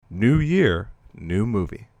New year, new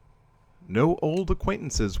movie. No old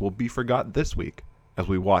acquaintances will be forgot this week as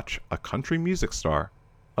we watch a country music star,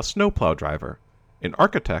 a snowplow driver, an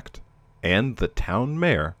architect, and the town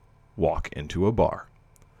mayor walk into a bar.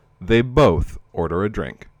 They both order a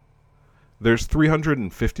drink. There's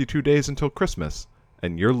 352 days until Christmas,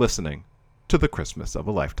 and you're listening to The Christmas of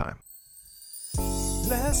a Lifetime.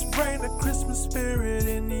 Let's bring the Christmas spirit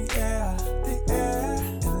in the air,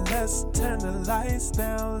 and let's turn the lights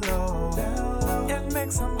down low, and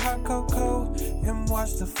make some hot cocoa, and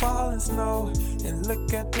watch the falling snow, and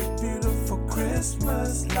look at the beautiful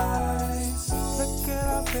Christmas lights. Look at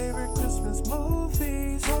our favorite Christmas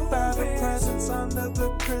movies, buy the presents under the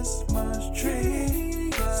Christmas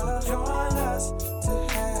tree. So join us to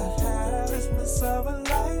have Christmas of a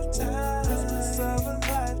lifetime, Christmas of a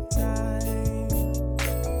lifetime.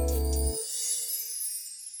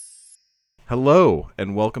 Hello,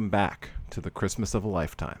 and welcome back to The Christmas of a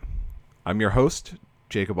Lifetime. I'm your host,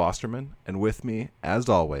 Jacob Osterman, and with me, as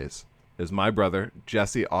always, is my brother,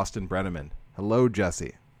 Jesse Austin Brenneman. Hello,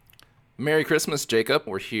 Jesse. Merry Christmas, Jacob.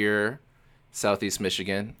 We're here, Southeast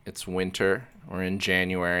Michigan. It's winter. We're in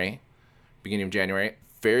January, beginning of January.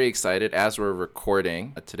 Very excited as we're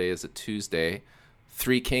recording. Today is a Tuesday.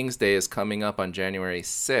 Three Kings Day is coming up on January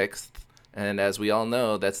 6th. And as we all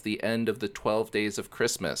know, that's the end of the 12 days of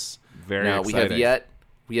Christmas. Very now, exciting.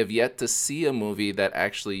 we have yet to see a movie that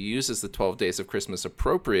actually uses the 12 days of Christmas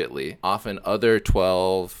appropriately, often other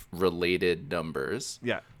 12 related numbers.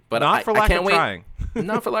 Yeah, but not for lack of trying.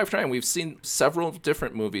 Not for lack of trying. We've seen several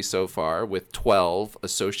different movies so far with 12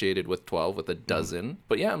 associated with 12, with a dozen.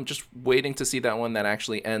 But yeah, I'm just waiting to see that one that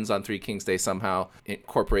actually ends on Three Kings Day somehow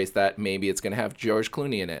incorporates that. Maybe it's going to have George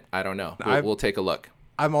Clooney in it. I don't know. We'll take a look.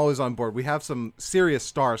 I'm always on board. We have some serious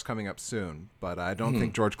stars coming up soon, but I don't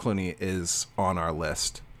think George Clooney is on our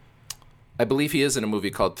list. I believe he is in a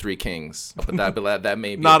movie called Three Kings, but that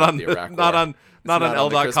may be not on the Iraq War. not on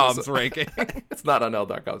L.com's ranking. It's not on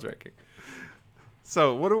L.com's ranking.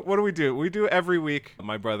 So what do we do? We do every week,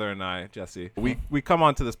 my brother and I, Jesse. We come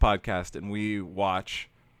onto this podcast and we watch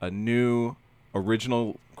a new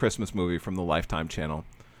original Christmas movie from the Lifetime channel.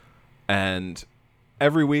 And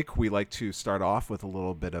every week we like to start off with a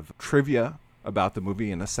little bit of trivia about the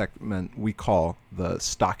movie in a segment we call the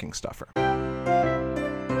Stocking Stuffer.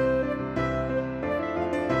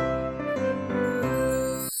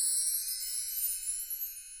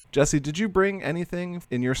 Jesse, did you bring anything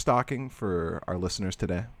in your stocking for our listeners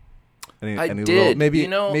today? I did.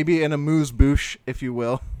 Maybe an amuse-bouche, if you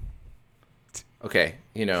will. Okay,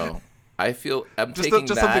 I feel I'm just taking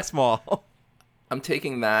just that. Something small. I'm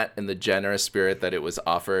taking that in the generous spirit that it was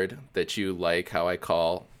offered, that you like how I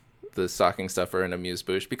call the stocking stuffer an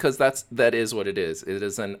amuse-bouche, because that is what it is. It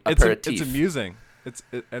is an aperitif. It's amusing.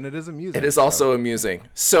 And it is amusing. It is also amusing.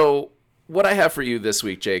 So what I have for you this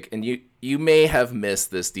week, Jake, and you may have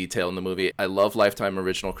missed this detail in the movie. I love Lifetime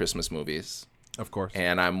original Christmas movies. Of course.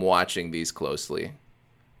 And I'm watching these closely.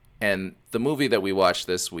 And the movie that we watched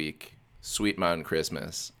this week, Sweet Mountain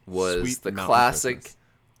Christmas, was the classic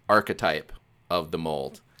archetype of the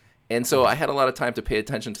mold. And so I had a lot of time to pay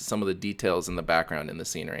attention to some of the details in the background in the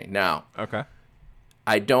scenery. Now, okay,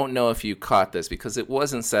 I don't know if you caught this because it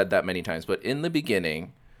wasn't said that many times, but in the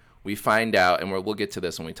beginning, we find out, and we'll get to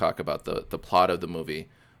this when we talk about the plot of the movie,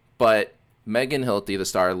 but Megan Hilti, the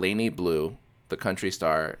star, Lainey Blue, the country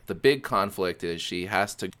star, the big conflict is she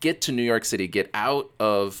has to get to New York City, get out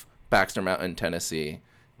of Baxter Mountain, Tennessee,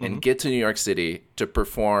 and get to New York City to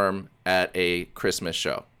perform at a Christmas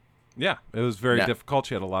show. Yeah, it was very difficult.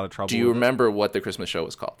 She had a lot of trouble. Do you remember what the Christmas show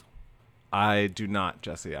was called? I do not,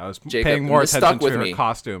 Jesse. I was Jacob, paying more attention to her me.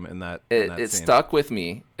 costume in that It scene. stuck with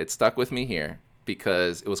me. It stuck with me here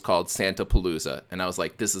because it was called Santa Palooza, and I was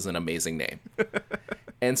like, this is an amazing name.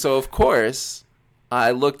 And so, of course,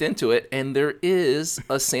 I looked into it, and there is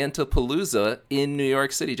a Santa Palooza in New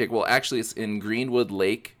York City, Jake. Well, actually, it's in Greenwood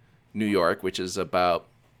Lake, New York, which is about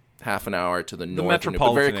half an hour to the north.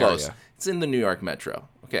 Metropolitan but very close. area. It's in the New York Metro,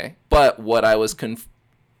 okay? But what I was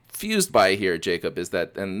confused by here, Jacob, is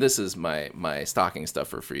that, and this is my stocking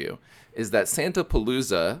stuffer for you, is that Santa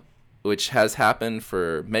Palooza, which has happened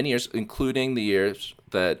for many years, including the years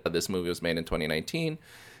that this movie was made in 2019,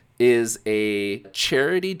 is a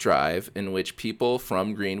charity drive in which people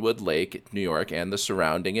from Greenwood Lake, New York, and the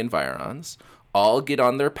surrounding environs all get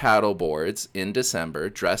on their paddle boards in December,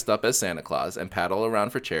 dressed up as Santa Claus, and paddle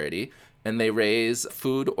around for charity. And they raise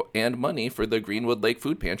food and money for the Greenwood Lake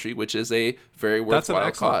Food Pantry, which is a very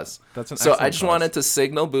worthwhile cause. So I just wanted to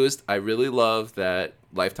signal boost. I really love that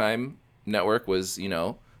Lifetime Network was,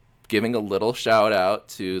 giving a little shout out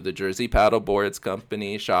to the Jersey Paddleboards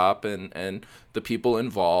Company shop and the people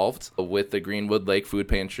involved with the Greenwood Lake Food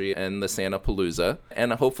Pantry and the Santa Palooza.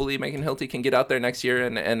 And hopefully Megan Hilti can get out there next year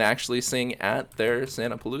and actually sing at their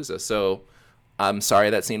Santa Palooza. So I'm sorry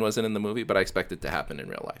that scene wasn't in the movie, but I expect it to happen in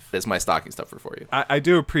real life. It's my stocking stuffer for you. I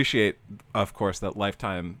do appreciate, of course, that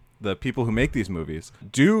Lifetime, the people who make these movies,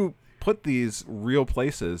 do put these real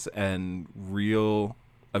places and real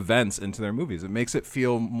events into their movies. It makes it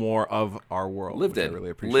feel more of our world. Lived in. I really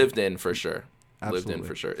appreciate. Lived in for sure. Absolutely. Lived in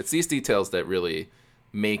for sure. It's these details that really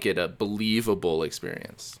make it a believable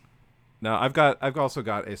experience. Now, I've also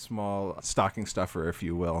got a small stocking stuffer, if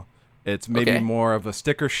you will. It's maybe more of a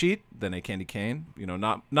sticker sheet than a candy cane. You know,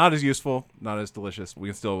 not as useful, not as delicious. We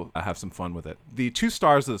can still have some fun with it. The two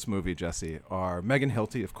stars of this movie, Jesse, are Megan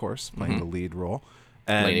Hilti, of course, playing the lead role,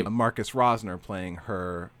 and Marcus Rosner playing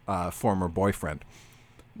her former boyfriend.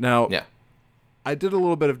 Now, I did a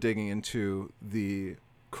little bit of digging into the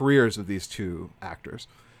careers of these two actors,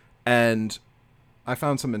 and I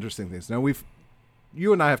found some interesting things. Now,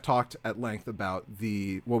 you and I have talked at length about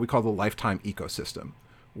what we call the Lifetime ecosystem,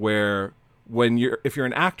 where if you're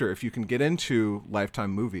an actor, if you can get into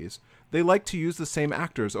Lifetime movies, they like to use the same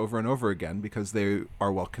actors over and over again because they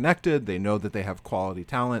are well connected, they know that they have quality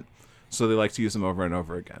talent, so they like to use them over and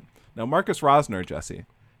over again. Now, Marcus Rosner, Jesse,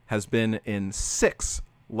 has been in 6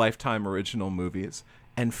 Lifetime original movies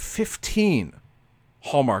and 15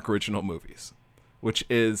 Hallmark original movies, which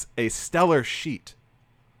is a stellar sheet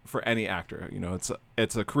for any actor. You know,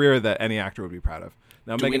 it's a career that any actor would be proud of.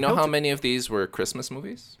 Now, Do we know how many of these were Christmas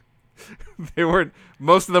movies? They weren't.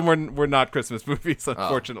 Most of them were not Christmas movies,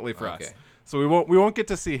 unfortunately for us. So we won't get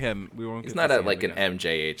to see him. He's not at like an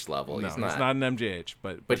MJH level. No, he's not an MJH,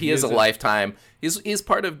 but he is a Lifetime. He's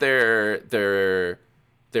part of their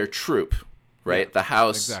troupe, right? Yeah, the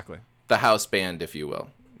house, exactly. The house band, if you will.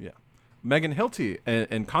 Yeah. Megan Hilti,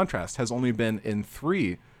 in contrast, has only been in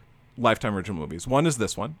 3 Lifetime original movies. One is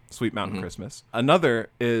this one, Sweet Mountain Christmas. Another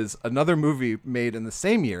is another movie made in the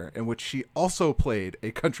same year in which she also played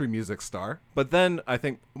a country music star. But then, I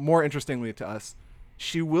think more interestingly to us,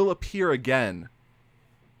 she will appear again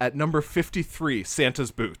at number 53, Santa's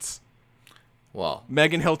Boots. Well,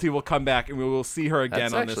 Megan Hilti will come back and we will see her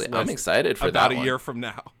again on this list. I'm excited for about that a year from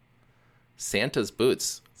now. Santa's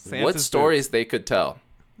Boots. What stories they could tell.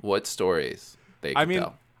 What stories they could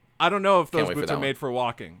tell. I don't know if those boots are made for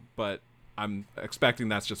walking, but I'm expecting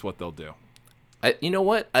that's just what they'll do. You know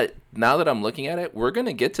what? Now that I'm looking at it, we're going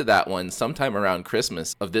to get to that one sometime around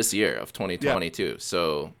Christmas of this year, of 2022. Yeah.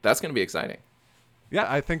 So that's going to be exciting. Yeah,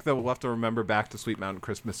 I think that we'll have to remember back to Sweet Mountain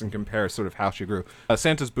Christmas and compare sort of how she grew.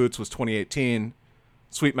 Santa's Boots was 2018.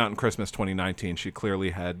 Sweet Mountain Christmas 2019. She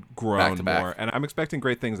clearly had grown more. And I'm expecting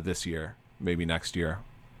great things this year, maybe next year,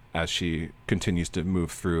 as she continues to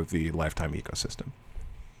move through the Lifetime ecosystem.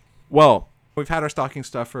 Well, we've had our stocking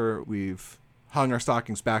stuffer. We've hung our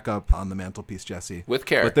stockings back up on the mantelpiece, Jesse. With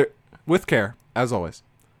care. With care, as always.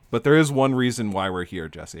 But there is one reason why we're here,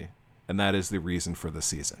 Jesse, and that is the reason for the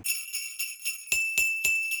season.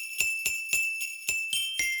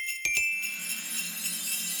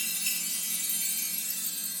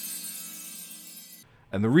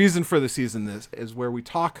 And the reason for the season is where we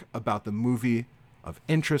talk about the movie of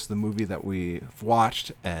interest, the movie that we've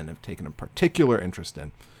watched and have taken a particular interest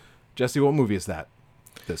in. Jesse, what movie is that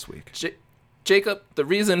this week? Jacob, the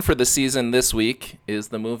reason for the season this week is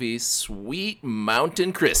the movie Sweet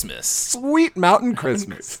Mountain Christmas. Sweet Mountain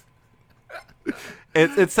Christmas.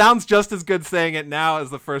 It sounds just as good saying it now as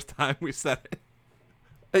the first time we said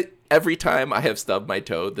it. Every time I have stubbed my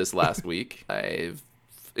toe this last week, I've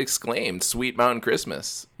exclaimed Sweet Mountain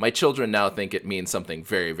Christmas. My children now think it means something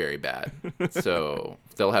very, very bad. So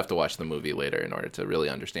they'll have to watch the movie later in order to really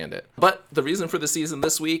understand it. But the reason for the season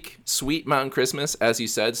this week, Sweet Mountain Christmas, as you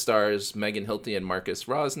said, stars Megan Hilti and Marcus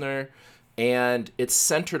Rosner. And it's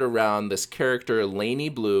centered around this character, Lainey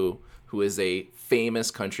Blue, who is a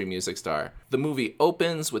famous country music star. The movie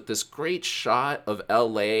opens with this great shot of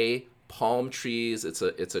LA, palm trees. It's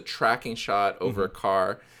a tracking shot over a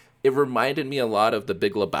car. It reminded me a lot of the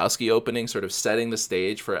Big Lebowski opening, sort of setting the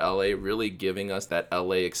stage for LA, really giving us that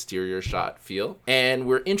LA exterior shot feel. And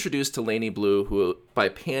we're introduced to Lainey Blue, who, by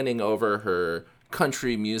panning over her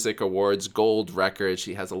Country Music Awards gold record,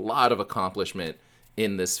 she has a lot of accomplishment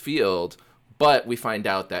in this field. But we find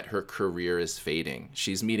out that her career is fading.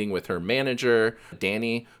 She's meeting with her manager,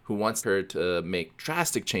 Danny, who wants her to make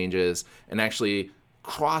drastic changes and actually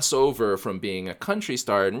cross over from being a country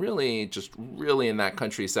star and really in that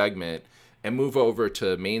country segment and move over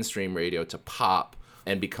to mainstream radio, to pop,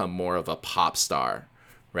 and become more of a pop star.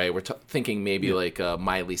 right? We're thinking maybe like a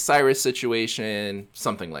Miley Cyrus situation,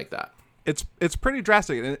 something like that. It's pretty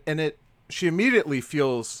drastic, and she immediately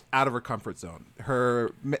feels out of her comfort zone.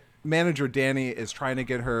 Her manager Danny is trying to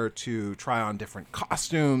get her to try on different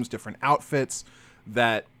costumes, different outfits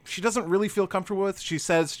that she doesn't really feel comfortable with. She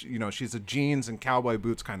says, she's a jeans and cowboy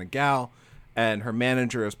boots kind of gal, and her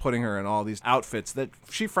manager is putting her in all these outfits that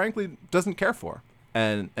she frankly doesn't care for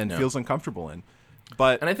and feels uncomfortable in.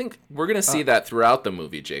 And I think we're going to see that throughout the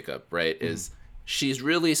movie, Jacob, right? Is she's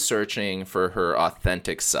really searching for her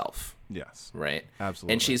authentic self. Yes. Right?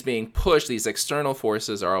 Absolutely. And she's being pushed. These external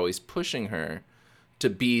forces are always pushing her to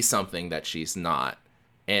be something that she's not.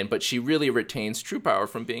 But she really retains true power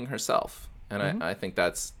from being herself. And I think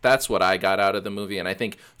that's what I got out of the movie. And I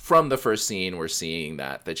think from the first scene, we're seeing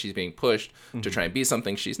that she's being pushed to try and be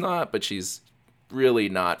something she's not, but she's really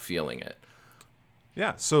not feeling it.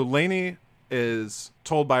 Yeah. So Lainey is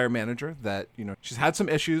told by her manager that, she's had some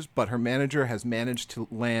issues, but her manager has managed to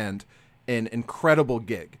land an incredible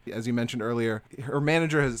gig. As you mentioned earlier, her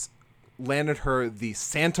manager has landed her the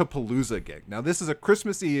Santa-Palooza gig. Now, this is a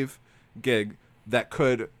Christmas Eve gig that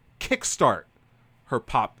could kickstart her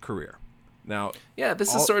pop career. Now, yeah,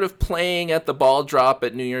 this is sort of playing at the ball drop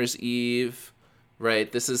at New Year's Eve,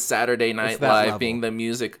 right? This is Saturday Night Live being the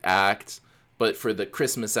music act, but for the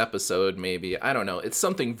Christmas episode, maybe. I don't know. It's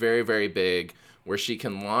something very, very big where she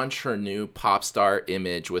can launch her new pop star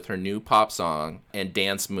image with her new pop song and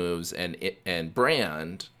dance moves and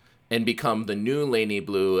brand and become the new Lainey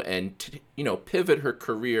Blue and, pivot her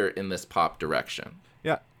career in this pop direction.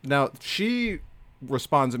 Yeah. Now, she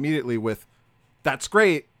responds immediately with, "That's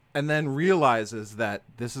great," and then realizes that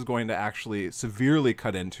this is going to actually severely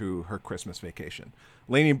cut into her Christmas vacation.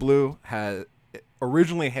 Lainey Blue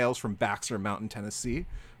originally hails from Baxter Mountain, Tennessee,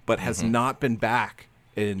 but has not been back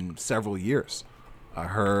in several years.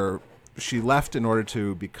 She left in order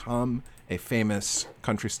to become a famous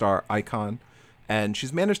country star icon, and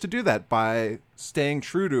she's managed to do that by staying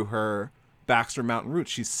true to her Baxter Mountain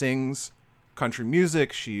roots. She sings country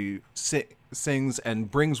music, she sings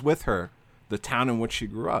and brings with her the town in which she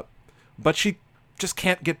grew up. But she just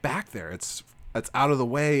can't get back there. It's out of the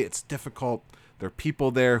way, it's difficult. There are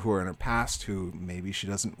people there who are in her past who maybe she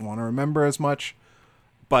doesn't want to remember as much.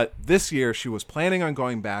 But this year, she was planning on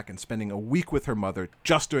going back and spending a week with her mother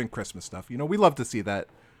just doing Christmas stuff. We love to see that.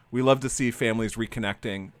 We love to see families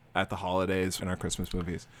reconnecting at the holidays in our Christmas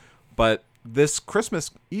movies. But this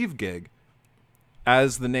Christmas Eve gig,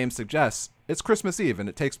 as the name suggests, it's Christmas Eve, and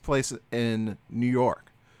it takes place in New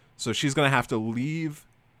York. So she's going to have to leave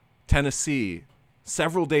Tennessee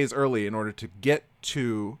several days early in order to get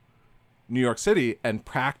to New York City and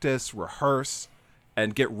practice, rehearse,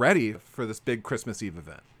 and get ready for this big Christmas Eve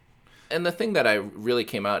event. And the thing that I really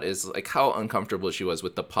came out is like how uncomfortable she was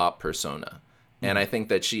with the pop persona. And I think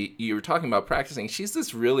that you were talking about practicing. She's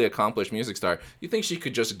this really accomplished music star. You think she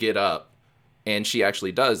could just get up, and she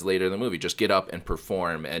actually does later in the movie, just get up and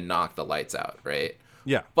perform and knock the lights out, right?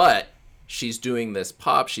 Yeah. But she's doing this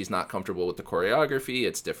pop. She's not comfortable with the choreography.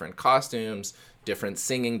 It's different costumes, different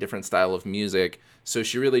singing, different style of music. So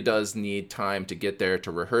she really does need time to get there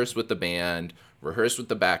to rehearse with the band, rehearse with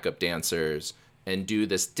the backup dancers, and do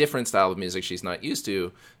this different style of music she's not used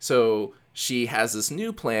to. So she has this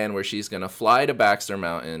new plan where she's going to fly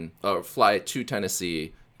to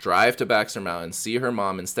Tennessee, drive to Baxter Mountain, see her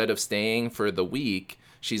mom. Instead of staying for the week,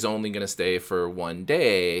 she's only going to stay for one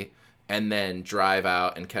day, and then drive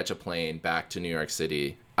out and catch a plane back to New York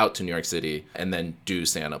City, and then do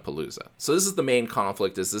Santa-Palooza. So this is the main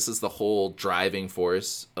conflict. This is the whole driving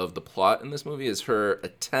force of the plot in this movie, is her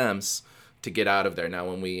attempts to get out of there.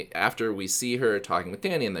 Now, after we see her talking with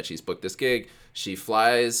Danny and that she's booked this gig, she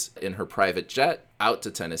flies in her private jet out to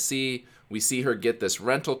Tennessee. We see her get this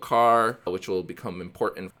rental car, which will become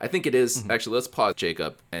important. I think it is, actually, let's pause,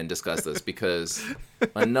 Jacob, and discuss this, because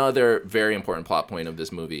another very important plot point of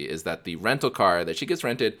this movie is that the rental car that she gets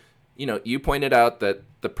rented, you pointed out that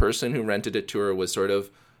the person who rented it to her was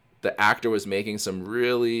the actor was making some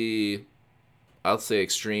really, I'll say,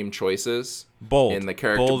 extreme choices. Bold. In the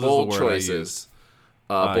character. Bold choices.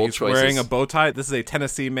 He's wearing a bow tie. This is a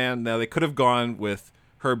Tennessee man. Now, they could have gone with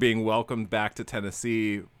her being welcomed back to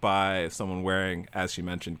Tennessee by someone wearing, as she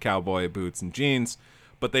mentioned, cowboy boots and jeans,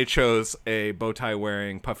 but they chose a bow tie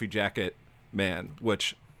wearing puffy jacket man,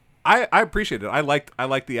 which I appreciated. I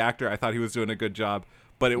liked the actor. I thought he was doing a good job,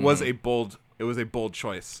 but it was a bold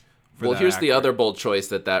choice. Well, here's the other bold choice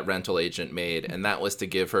that rental agent made, and that was to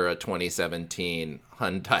give her a 2017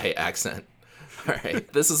 Hyundai accent. All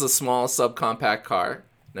right. This is a small subcompact car.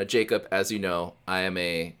 Now, Jacob, as you know, I am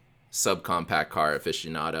a subcompact car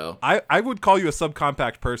aficionado. I would call you a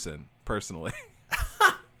subcompact person, personally.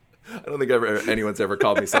 I don't think anyone's ever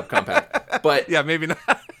called me subcompact. But Yeah, maybe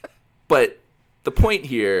not. But the point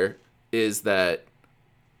here is that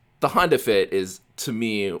the Honda Fit is, to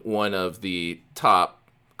me, one of the top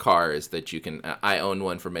cars that you can. I owned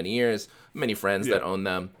one for many years. Many friends that own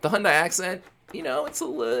them. The Hyundai Accent,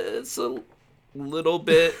 it's a little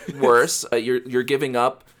bit worse. You're giving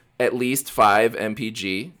up at least 5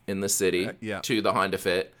 mpg in the city to the Honda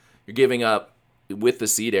Fit. You're giving up, with the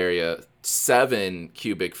seat area, 7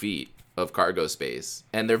 cubic feet of cargo space,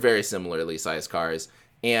 and they're very similarly sized cars.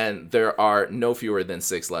 And there are no fewer than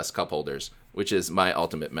 6 less cup holders, which is my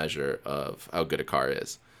ultimate measure of how good a car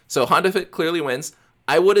is. So Honda Fit clearly wins.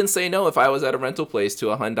 I wouldn't say no if I was at a rental place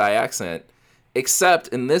to a Hyundai Accent, except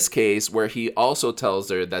in this case where he also tells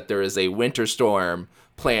her that there is a winter storm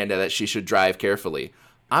planned and that she should drive carefully.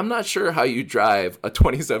 I'm not sure how you drive a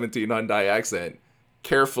 2017 Hyundai Accent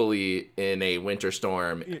carefully in a winter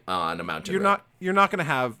storm on a mountain road. You're not going to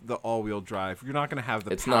have the all-wheel drive. You're not going to have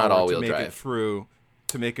the power not all-wheel to make drive.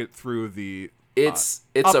 it through the It's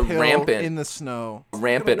a uphill rampant in the snow.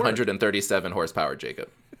 rampant 137 horsepower, Jacob.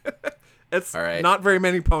 It's all right. Not very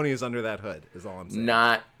many ponies under that hood, is all I'm saying.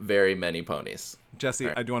 Not very many ponies. Jesse,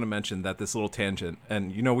 right. I do want to mention that this little tangent,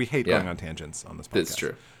 and we hate going on tangents on this podcast. It's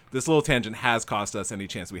true. This little tangent has cost us any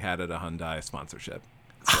chance we had at a Hyundai sponsorship.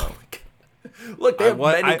 So. Look, they have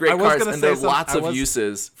many great cars, and there are lots of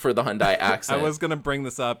uses for the Hyundai Accent. I was going to bring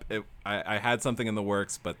this up. I had something in the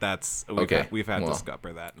works, but we've had to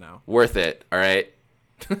scupper that now. Worth it, all right?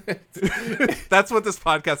 That's what this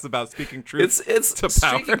podcast is about, speaking truth it's to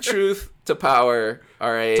power. Speaking truth to power,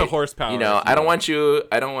 all right? To horsepower. I don't want you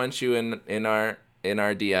in our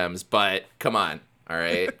DMs, but come on, all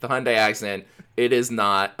right? The Hyundai Accent, it is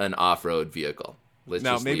not an off-road vehicle. Let's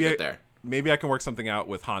just leave it there. Maybe I can work something out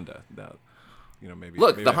with Honda. Maybe.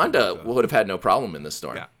 Look, maybe the Honda would have had no problem in this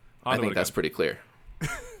storm. Yeah, I think that's pretty clear.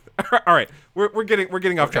 All right, we're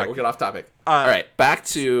getting off track. We'll get off topic. All right, back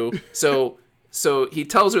to so he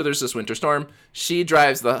tells her there's this winter storm. She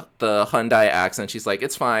drives the Hyundai Accent. She's like,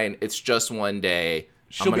 it's fine. It's just one day.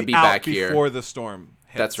 She'll I'm gonna be out back here before the storm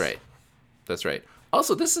hits. That's right.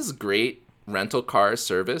 Also, this is great rental car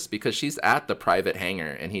service because she's at the private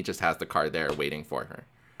hangar and he just has the car there waiting for her.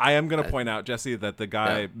 I am going to point out, Jesse, that the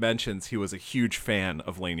guy mentions he was a huge fan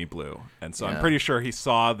of Laney Blue. And so I'm pretty sure he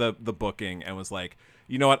saw the booking and was like,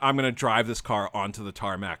 you know what, I'm going to drive this car onto the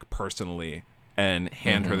tarmac personally and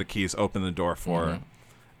hand her the keys, open the door for her,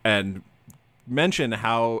 and mention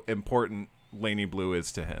how important Laney Blue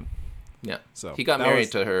is to him. Yeah. So he got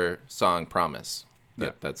married to her song Promise.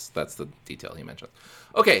 That's the detail he mentioned.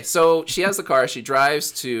 Okay, so she has the car. She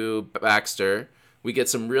drives to Baxter. We get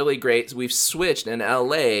some really great... We've switched in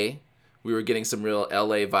L.A. We were getting some real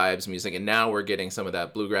L.A. vibes music, and now we're getting some of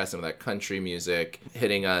that bluegrass, some of that country music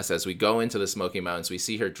hitting us as we go into the Smoky Mountains. We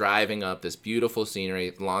see her driving up this beautiful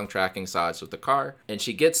scenery, long tracking shots with the car, and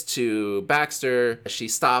she gets to Baxter. She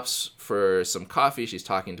stops for some coffee. She's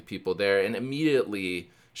talking to people there, and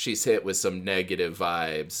immediately she's hit with some negative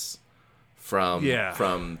vibes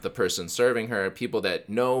from the person serving her, people that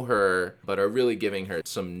know her but are really giving her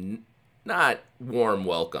some not warm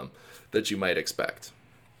welcome that you might expect.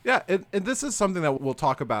 Yeah, and this is something that we'll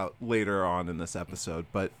talk about later on in this episode,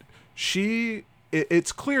 but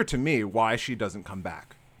it's clear to me why she doesn't come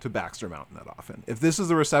back to Baxter Mountain that often. If this is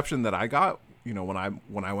the reception that I got, when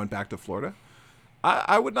I went back to Florida,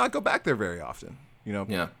 I would not go back there very often.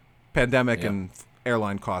 Pandemic and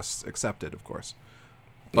airline costs accepted, of course.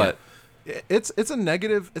 But it's a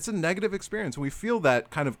negative experience. We feel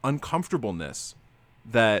that kind of uncomfortableness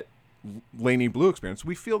that Laney Blue experienced.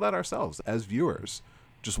 We feel that ourselves as viewers,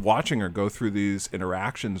 just watching her go through these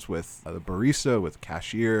interactions with the barista, with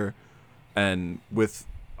cashier, and with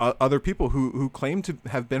other people who claim to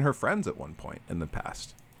have been her friends at one point in the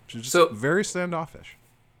past. She's just very standoffish.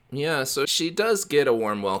 Yeah, so she does get a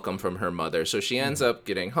warm welcome from her mother. So she ends up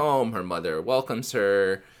getting home. Her mother welcomes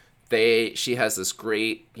her. She has this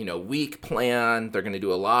great, week planned. They're going to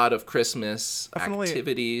do a lot of Christmas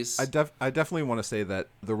activities. I definitely want to say that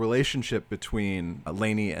the relationship between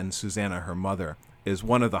Laney and Susanna, her mother, is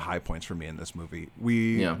one of the high points for me in this movie.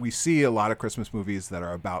 We see a lot of Christmas movies that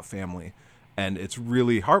are about family, and it's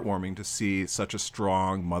really heartwarming to see such a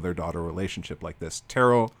strong mother-daughter relationship like this.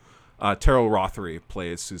 Terrell Rothery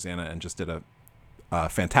plays Susanna and just did a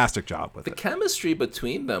fantastic job with it. The chemistry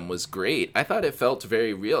between them was great. I thought it felt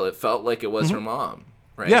very real. It felt like it was her mom,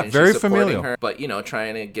 right? Yeah, and very she's supporting familial. her, but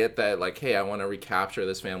trying to get that, like, hey, I want to recapture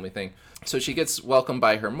this family thing. So she gets welcomed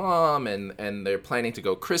by her mom, and they're planning to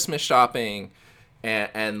go Christmas shopping.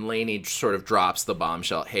 And Laney sort of drops the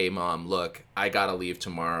bombshell. Hey, Mom, look, I got to leave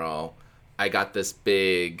tomorrow. I got this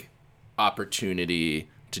big opportunity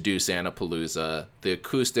to do Santapalooza. The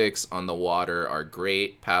acoustics on the water are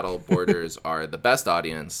great. Paddle boarders are the best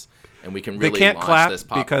audience, and we can really they can't launch clap this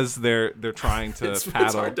because they're trying to paddle.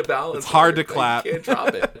 It's hard to balance. It's hard to Like, clap. you can't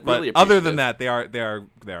drop it. But Really other than appreciative.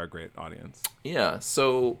 that, they are a great audience. Yeah.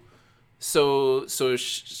 So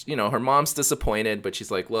her mom's disappointed, but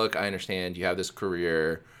she's like, "Look, I understand. You have this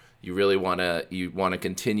career. You really wanna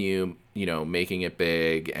continue, making it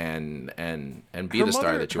big and be Her the star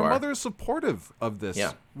mother- that you her are." mother is supportive of this,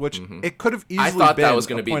 Yeah. which it could have easily thought been that was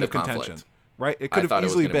gonna a be point the of contention, conflict. right? It I could thought have it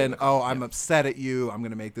was easily gonna be been, the "Oh, conflict, I'm yeah. upset at you. I'm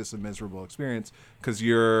going to make this a miserable experience because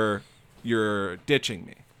you're ditching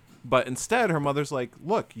me." But instead, her mother's like,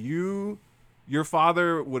 "Look, your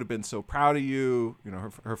father would have been so proud of you.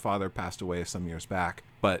 Her father passed away some years back,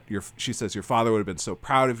 but she says your father would have been so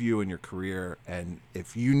proud of you and your career. And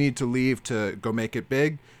if you need to leave to go make it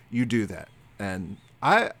big, you do that." And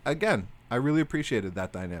I really appreciated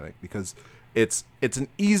that dynamic because it's an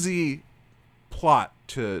easy plot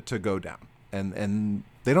to go down, and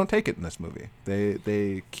they don't take it in this movie.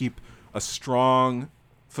 They keep a strong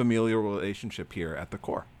familial relationship here at the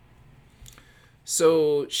core.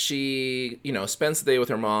 So she, spends the day with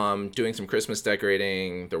her mom doing some Christmas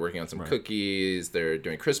decorating. They're working on some cookies. They're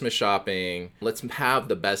doing Christmas shopping. Let's have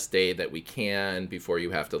the best day that we can before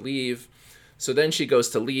you have to leave. So then she goes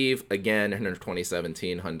to leave, again, in her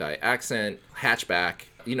 2017 Hyundai Accent. Hatchback.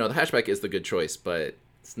 The hatchback is the good choice, but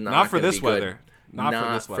it's not for gonna this be good. weather.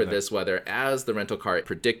 Not for this weather. As the rental car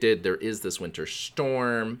predicted, there is this winter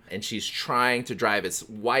storm, and she's trying to drive. It's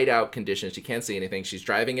whiteout conditions. She can't see anything. She's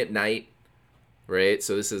driving at night. Right,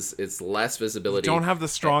 so it's less visibility. You don't have the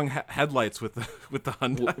strong headlights with the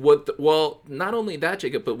Hyundai. Well, not only that,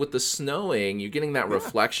 Jacob, but with the snowing, you're getting that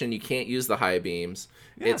reflection. You can't use the high beams.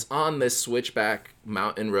 Yeah. It's on this switchback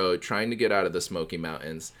mountain road trying to get out of the Smoky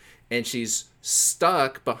Mountains, and she's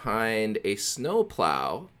stuck behind a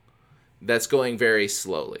snowplow that's going very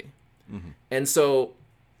slowly. Mm-hmm. And so,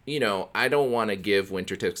 I don't want to give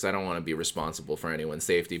winter tips because I don't want to be responsible for anyone's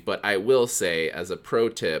safety. But I will say, as a pro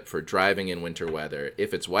tip for driving in winter weather,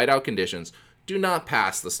 if it's whiteout conditions, do not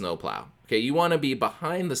pass the snowplow. Okay, you want to be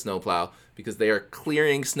behind the snowplow because they are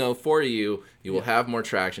clearing snow for you. You will have more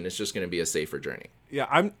traction. It's just going to be a safer journey. Yeah,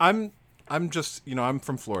 I'm just I'm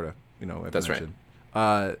from Florida. That's mentioned.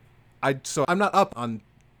 Right. So I'm not up on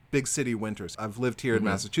big city winters. I've lived here in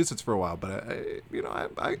Massachusetts for a while, but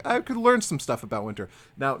I could learn some stuff about winter.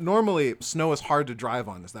 Now, normally snow is hard to drive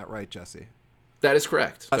on. Is that right, Jesse? That is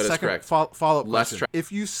correct. That is correct. Follow-up question.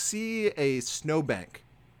 If you see a snowbank,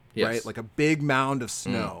 right, like a big mound of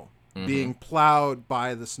snow being plowed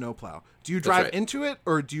by the snowplow, do you drive into it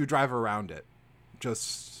or do you drive around it?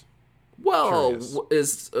 Just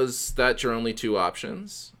is that your only two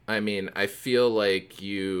options? I mean, I feel like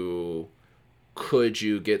could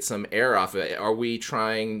you get some air off of it? Are we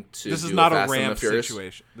trying to This is do not a a Fast and the ramp Furious?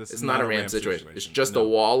 situation. It's not a ramp situation. It's just a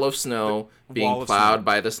wall of snow being plowed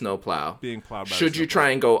by the snowplow. Should you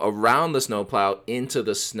try and go around the snowplow into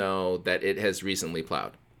the snow that it has recently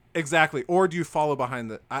plowed? Exactly. Or do you follow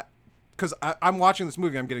behind because I'm watching this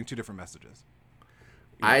movie, I'm getting two different messages.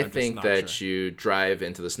 I think that you drive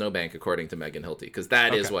into the snowbank, according to Megan Hilti, because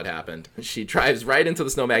that is what happened. She drives right into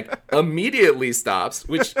the snowbank, immediately stops,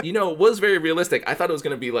 which, was very realistic. I thought it was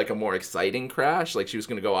going to be like a more exciting crash. Like she was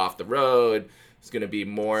going to go off the road. It's going to be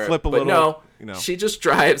more... Flip a little. No, she just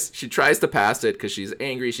drives. She tries to pass it because she's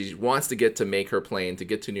angry. She wants to make her plane to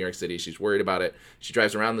get to New York City. She's worried about it. She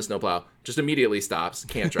drives around the snowplow, just immediately stops,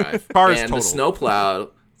 can't drive. Car is and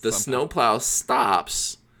total. the snowplow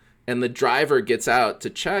stops... And the driver gets out to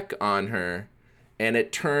check on her, and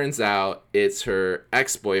it turns out it's her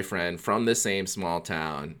ex-boyfriend from the same small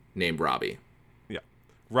town named Robbie. Yeah.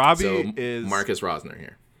 Robbie is... Marcus Rosner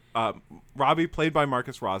here. Robbie, played by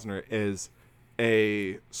Marcus Rosner, is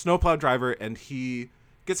a snowplow driver, and he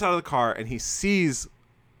gets out of the car, and he sees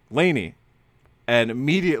Lainey, and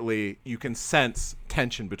immediately you can sense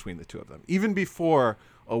tension between the two of them. Even before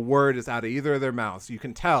a word is out of either of their mouths, you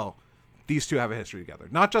can tell... These two have a history together.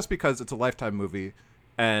 Not just because it's a Lifetime movie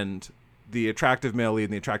and the attractive male lead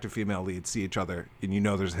and the attractive female lead see each other and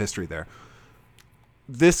there's a history there.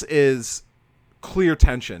 This is clear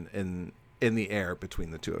tension in the air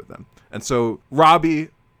between the two of them. And so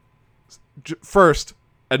Robbie first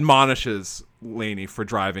admonishes Lainey for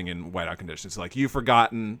driving in whiteout conditions. Like, you've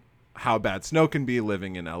forgotten how bad snow can be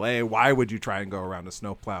living in LA. Why would you try and go around a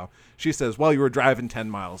snowplow? She says, well, you were driving 10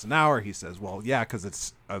 miles an hour. He says, well, yeah, because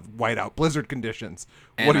it's whiteout blizzard conditions.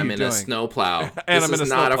 And what are I'm you in doing? a snowplow. And this I'm in is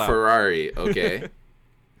a not snowplow. a Ferrari, okay?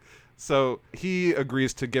 So he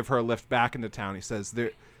agrees to give her a lift back into town. He says,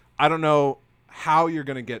 I don't know how you're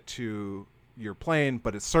going to get to your plane,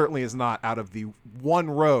 but it certainly is not out of the one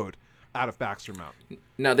road out of Baxter Mountain.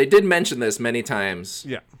 Now, they did mention this many times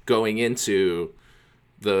Yeah. going into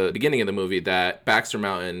the beginning of the movie, that Baxter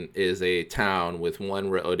Mountain is a town with one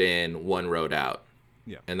road in, one road out.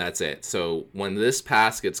 Yeah. And that's it. So when this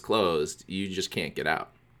pass gets closed, you just can't get out.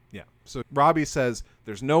 Yeah. So Robbie says,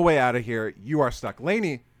 there's no way out of here. You are stuck.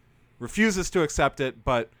 Lainey refuses to accept it,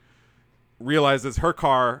 but realizes her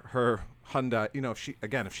car, her Honda, if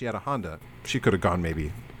she had a Honda, she could have gone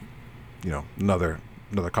maybe, another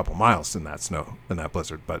couple miles in that snow, in that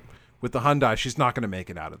blizzard. But with the Hyundai, she's not going to make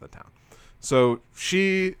it out of the town. So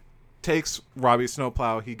she takes Robbie's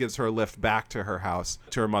snowplow. He gives her a lift back to her house,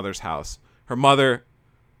 to her mother's house. Her mother,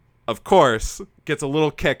 of course, gets a little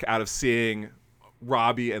kick out of seeing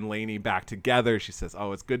Robbie and Lainey back together. She says,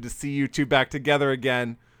 "Oh, it's good to see you two back together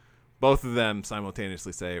again." Both of them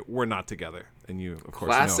simultaneously say, "We're not together." And you, of course,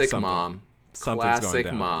 Classic know mom. something's going Classic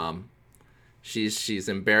down. mom. She's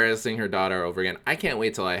embarrassing her daughter over again. I can't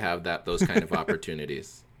wait till I have those kind of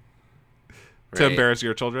opportunities. To Right? embarrass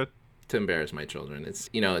your children? To embarrass my children. It's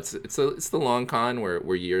the long con.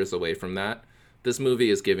 We're years away from that. This movie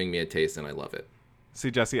is giving me a taste, and I love it.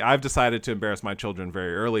 See, Jesse, I've decided to embarrass my children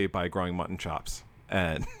very early by growing mutton chops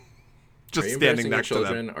and just Are you standing embarrassing next your to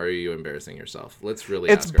them. children, or are you embarrassing yourself? Let's really.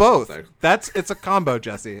 It's ask both. ourselves that. It's a combo,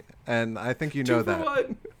 Jesse, and I think you know that.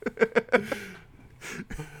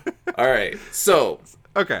 All right, so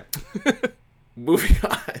Okay. moving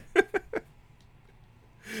on.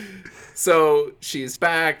 So she's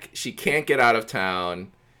back. She can't get out of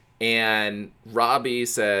town. And Robbie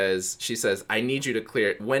says, "I need you to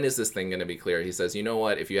clear it. When is this thing going to be clear?" He says, "You know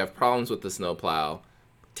what? If you have problems with the snowplow,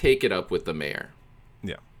 take it up with the mayor."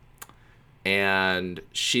 Yeah. And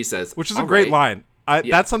she says, Which is a "All great right." line.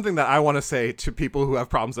 Yeah. That's something that I want to say to people who have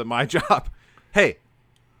problems at my job. Hey,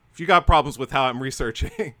 if you got problems with how I'm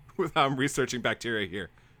researching, bacteria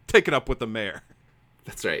here, take it up with the mayor.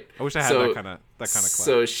 That's right. I wish I had that kind of class.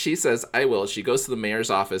 So she says, "I will." She goes to the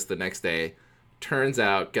mayor's office the next day. Turns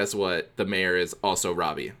out, guess what? The mayor is also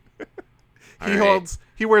Robbie.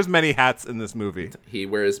 He wears many hats in this movie. He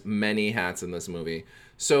wears many hats in this movie.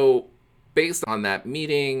 So based on that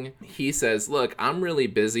meeting, he says, "Look, I'm really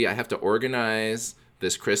busy. I have to organize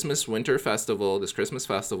this Christmas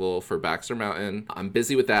festival for Baxter Mountain. I'm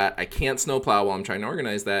busy with that. I can't snowplow while I'm trying to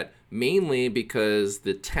organize that, mainly because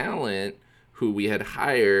the talent who we had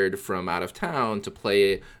hired from out of town to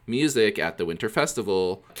play music at the winter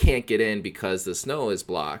festival can't get in because the snow is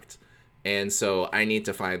blocked. And so I need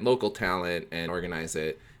to find local talent and organize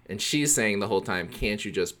it." And she's saying the whole time, "Can't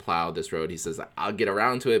you just plow this road?" He says, "I'll get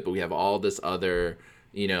around to it, but we have all this other,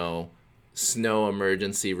 snow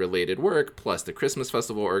emergency related work, plus the Christmas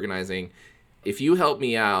festival organizing. If you help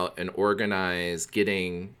me out and organize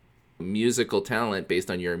getting musical talent based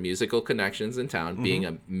on your musical connections in town, being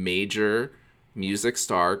a major music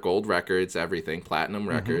star, gold records, everything, platinum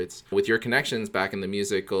records, with your connections back in the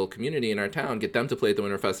musical community in our town, get them to play at the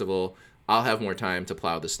winter festival, I'll have more time to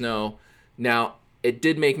plow the snow." Now, it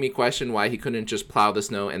did make me question why he couldn't just plow the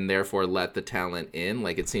snow and therefore let the talent in.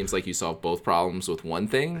 Like, it seems like you solve both problems with one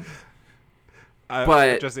thing.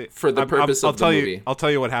 But Jesse, for the purpose of the movie. I'll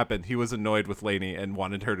tell you what happened. He was annoyed with Lainey and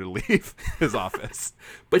wanted her to leave his office.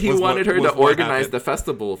 But he was wanted what- her was to what organize happened. the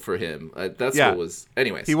festival for him. That's Yeah. what was...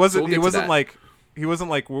 Anyways. He wasn't. so we'll he get to wasn't that. like.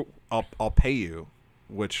 I'll pay you,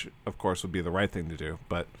 which of course would be the right thing to do.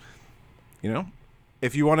 But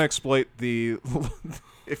if you want to exploit the,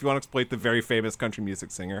 very famous country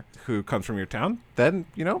music singer who comes from your town, then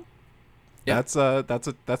Yeah. that's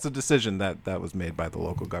a decision that was made by the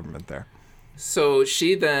local government there. So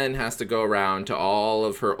she then has to go around to all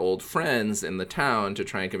of her old friends in the town to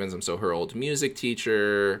try and convince them. So her old music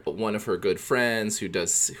teacher, one of her good friends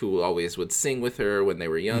who always would sing with her when they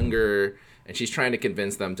were younger, and she's trying to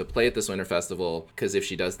convince them to play at this winter festival, because if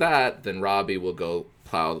she does that, then Robbie will go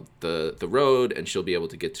plow the road and she'll be able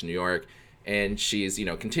to get to New York. And she's,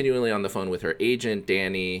 continually on the phone with her agent,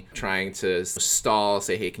 Danny, trying to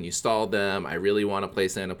say, "Hey, can you stall them? I really want to play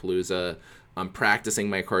Santa Palooza. I'm practicing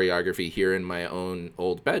my choreography here in my own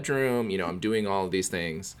old bedroom. I'm doing all of these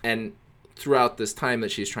things." And throughout this time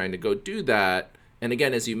that she's trying to go do that, and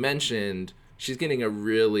again, as you mentioned, she's getting a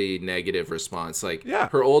really negative response. Like,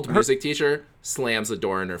 her old music teacher slams the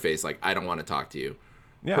door in her face, like, "I don't want to talk to you."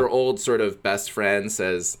 Yeah. Her old sort of best friend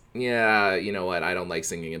says, "Yeah, you know what? I don't like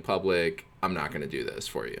singing in public. I'm not going to do this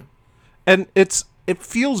for you." And it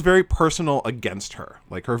feels very personal against her.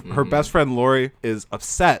 Like her best friend Lori is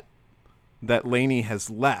upset that Lainey has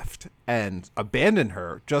left and abandoned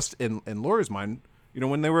her, just in Lori's mind,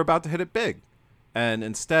 when they were about to hit it big. And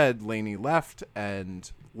instead, Lainey left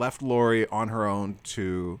and left Lori on her own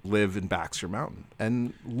to live in Baxter Mountain.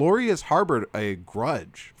 And Lori has harbored a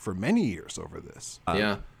grudge for many years over this.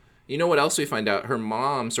 Yeah. You know what else we find out? Her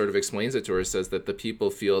mom sort of explains it to her, says that the people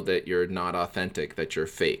feel that you're not authentic, that you're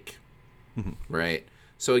fake. Right?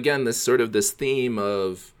 So again, this theme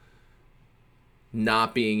of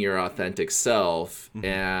not being your authentic self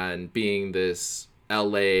and being this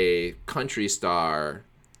LA country star,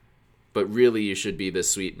 but really you should be this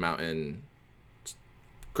sweet mountain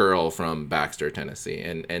girl from Baxter, Tennessee.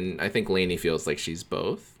 And I think Lainey feels like she's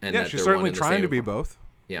both. And Yeah, that she's they're certainly one and the trying same. to be both.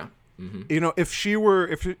 Yeah. You know, if she were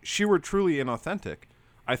truly inauthentic,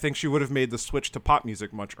 I think she would have made the switch to pop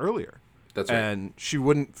music much earlier. That's right. And she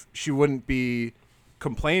wouldn't be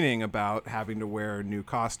complaining about having to wear new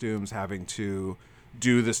costumes, having to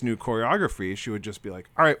do this new choreography. She would just be like,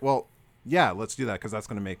 all right, well, yeah, let's do that because that's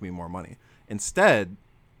going to make me more money. Instead,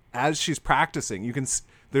 as she's practicing,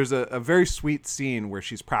 there's a very sweet scene where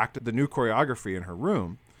she's practicing the new choreography in her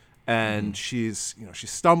room, and she's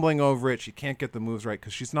stumbling over it. She can't get the moves right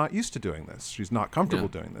because she's not used to doing this. She's not comfortable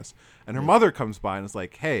doing this. And her mother comes by and is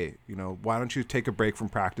like, hey, why don't you take a break from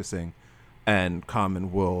practicing and come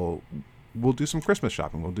and we'll do some Christmas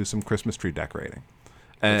shopping. We'll do some Christmas tree decorating.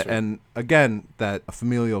 And again, that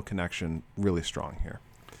familial connection really strong here.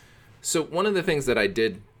 So one of the things that I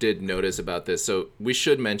did notice about this, so we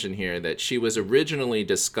should mention here that she was originally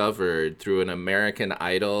discovered through an American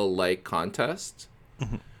Idol-like contest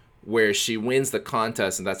where she wins the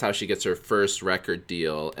contest, and that's how she gets her first record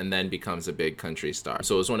deal and then becomes a big country star.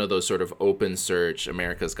 So it was one of those sort of open search,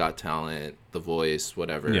 America's Got Talent, The Voice,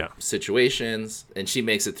 whatever situations, and she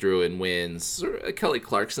makes it through and wins. Sort of a Kelly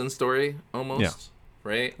Clarkson story, almost,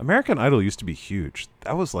 right? American Idol used to be huge.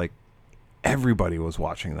 That was like everybody was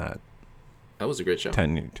watching that. That was a great show.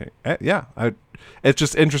 It's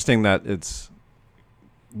just interesting that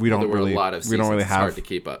we don't really it's hard to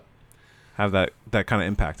keep up. Have that kind of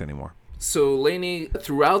impact anymore. So Lainey,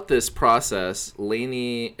 throughout this process,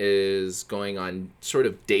 Lainey is going on sort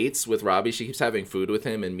of dates with Robbie. She keeps having food with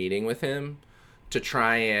him and meeting with him to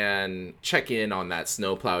try and check in on that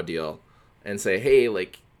snowplow deal and say, hey,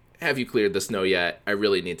 like, have you cleared the snow yet? I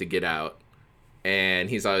really need to get out. And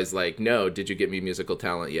he's always like, no, did you get me musical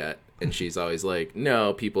talent yet? And she's always like,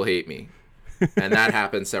 no, people hate me. And that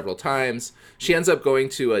happens several times. She ends up going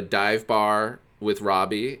to a dive bar with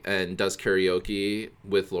Robbie and does karaoke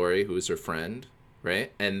with Lori, who's her friend,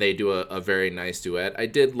 right? And they do a very nice duet. I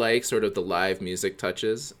did like sort of the live music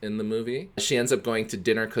touches in the movie. She ends up going to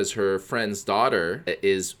dinner because her friend's daughter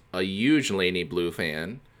is a huge Lainey Blue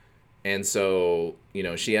fan. And so,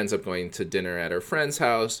 she ends up going to dinner at her friend's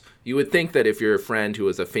house. You would think that if your friend who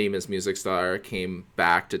was a famous music star came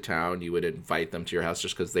back to town, you would invite them to your house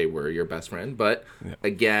just because they were your best friend. But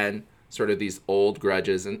again, sort of these old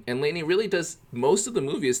grudges. And Lainey really does, most of the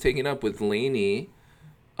movie is taken up with Lainey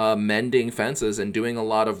mending fences and doing a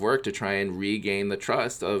lot of work to try and regain the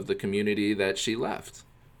trust of the community that she left.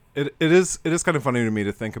 It is kind of funny to me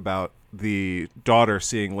to think about the daughter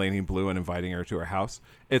seeing Lainey Blue and inviting her to her house.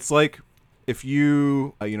 It's like if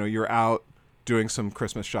you're out doing some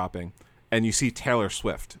Christmas shopping and you see Taylor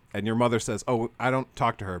Swift and your mother says, oh, I don't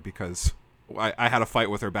talk to her because I had a fight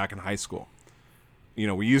with her back in high school.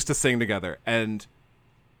 We used to sing together. And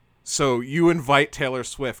so you invite Taylor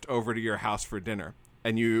Swift over to your house for dinner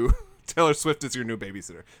and Taylor Swift is your new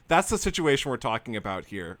babysitter. That's the situation we're talking about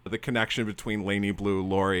here. The connection between Lainey Blue,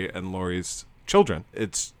 Lori, and Lori's children.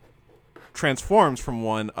 It's transforms from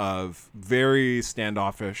one of very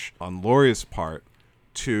standoffish on Lori's part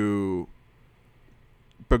to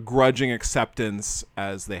begrudging acceptance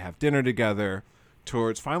as they have dinner together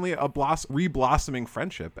towards finally a re-blossoming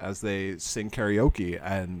friendship as they sing karaoke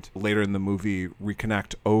and later in the movie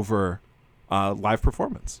reconnect over live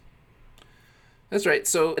performance. That's right.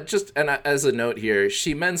 So as a note here,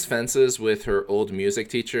 she mends fences with her old music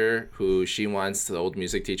teacher, who she wants the old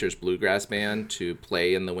music teacher's bluegrass band to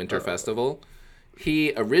play in the Winter Festival.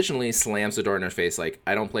 He originally slams the door in her face like,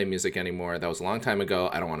 I don't play music anymore. That was a long time ago.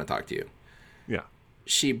 I don't want to talk to you. Yeah.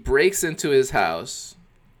 She breaks into his house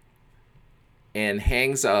and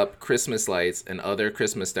hangs up Christmas lights and other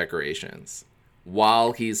Christmas decorations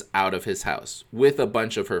while he's out of his house with a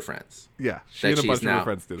bunch of her friends. Yeah, she and a bunch of her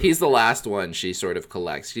friends did it. He's the last one she sort of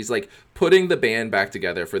collects. She's like putting the band back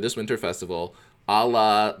together for this winter festival, a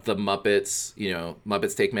la the Muppets,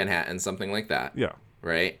 Muppets Take Manhattan, something like that. Yeah.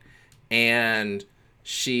 Right? And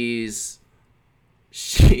she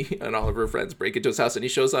and all of her friends break into his house, and he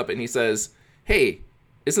shows up and he says, hey,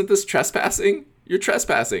 isn't this trespassing? You're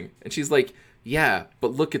trespassing. And she's like, yeah,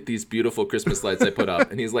 but look at these beautiful Christmas lights I put up.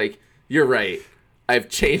 And he's like, you're right. I've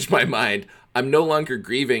changed my mind. I'm no longer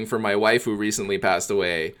grieving for my wife who recently passed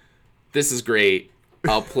away. This is great.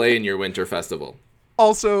 I'll play in your winter festival.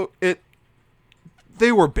 Also,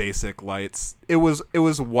 they were basic lights. It was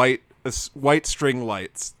white string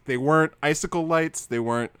lights. They weren't icicle lights. They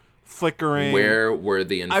weren't flickering. Where were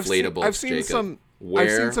the inflatables, I've seen Jacob? I've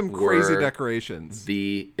seen some crazy decorations.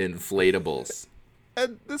 The inflatables.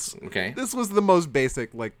 And this was the most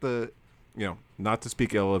basic, like not to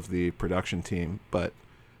speak ill of the production team, but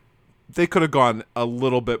they could have gone a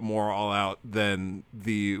little bit more all out than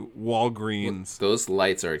the Walgreens. Those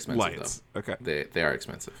lights are expensive, lights. though. Okay. They are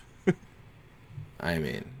expensive. I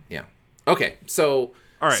mean, yeah. Okay, so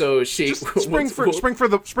all right. So she just spring for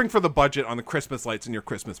the budget on the Christmas lights in your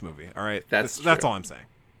Christmas movie. All right, that's all I'm saying.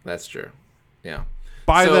 That's true. Yeah.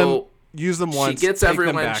 Buy them, use them once. She gets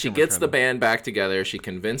everyone. She gets the band back together. She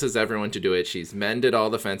convinces everyone to do it. She's mended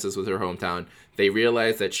all the fences with her hometown. They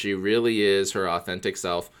realize that she really is her authentic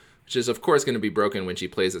self, which is of course going to be broken when she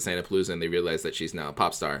plays at Santa Palooza and they realize that she's now a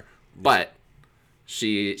pop star. But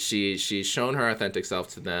she's shown her authentic self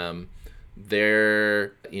to them.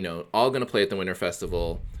 They're all going to play at the Winter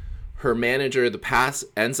Festival. Her manager, the pass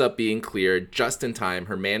ends up being cleared just in time.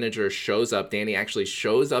 Her manager shows up. Danny actually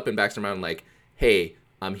shows up in Baxter Mountain like, hey,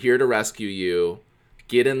 I'm here to rescue you.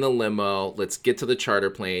 Get in the limo. Let's get to the charter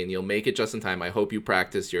plane. You'll make it just in time. I hope you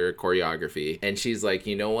practice your choreography. And she's like,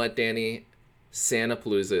 you know what, Danny? Santa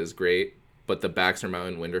Palooza is great, but the Baxter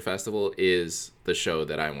Mountain Winter Festival is the show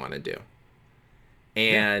that I want to do.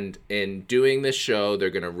 And in doing this show, they're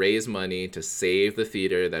going to raise money to save the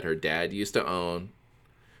theater that her dad used to own,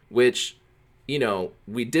 which,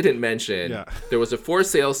 we didn't mention. Yeah. There was a for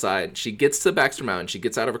sale sign. She gets to Baxter Mountain. She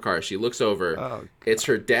gets out of her car. She looks over. Oh, it's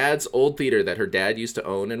her dad's old theater that her dad used to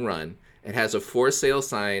own and run. It has a for sale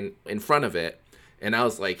sign in front of it. And I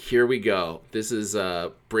was like, here we go. This is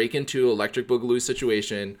a break into Electric Boogaloo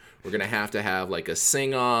situation. We're going to have like a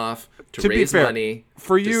sing off to raise money.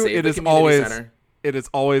 For you, it is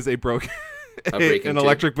always a broken an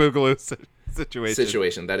Electric Boogaloo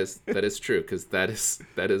situation. That is true, because that is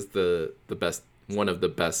the best, one of the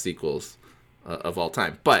best sequels of all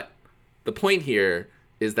time. But the point here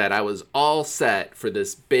is that I was all set for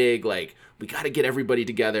this big, like, we got to get everybody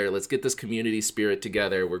together. Let's get this community spirit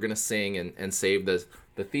together. We're gonna sing and save the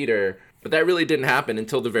theater. But that really didn't happen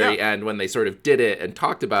until the very end, when they sort of did it and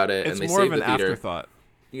talked about it. It's and they more saved of an the theater. Afterthought.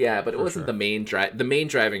 Yeah, but it wasn't the main drive. The main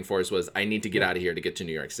driving force was, I need to get out of here to get to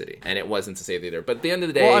New York City, and it wasn't to save the theater. But at the end of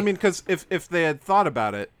the day, well, I mean, because if they had thought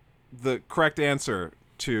about it, the correct answer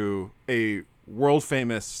to a world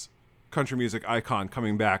famous country music icon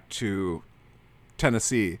coming back to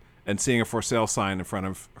Tennessee and seeing a for sale sign in front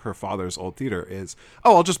of her father's old theater is,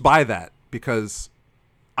 I'll just buy that because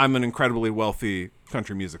I'm an incredibly wealthy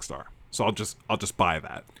country music star, so I'll just buy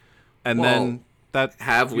that, and then.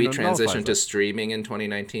 Have we transitioned to streaming in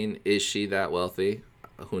 2019? Is she that wealthy?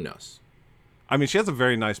 Who knows? I mean, she has a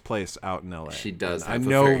very nice place out in LA. She does. I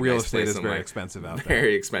know real estate is very expensive out there.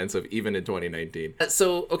 Very expensive, even in 2019.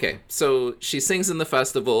 So she sings in the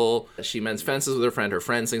festival. She mends fences with her friend. Her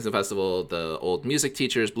friend sings in the festival. The old music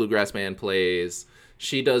teacher's bluegrass band plays.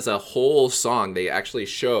 She does a whole song. They actually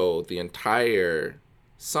show the entire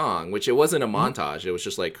song, which it wasn't a montage. It was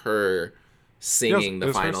just like her singing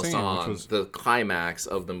the final song, the climax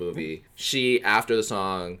of the movie. She, after the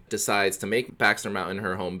song, decides to make Baxter Mountain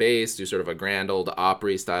her home base, do sort of a grand old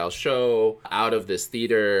Opry style show out of this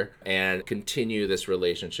theater, and continue this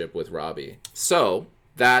relationship with Robbie. So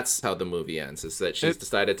that's how the movie ends, is that she's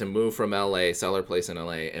decided to move from LA, sell her place in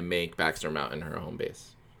LA, and make Baxter Mountain her home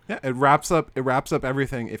base. Yeah, it wraps up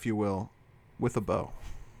everything, if you will, with a bow.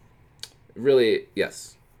 Really,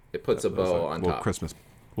 yes. It puts a bow on top.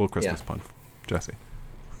 Little Christmas pun. Jesse.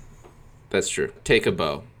 That's true. Take a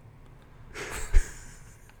bow.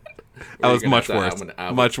 That was much worse.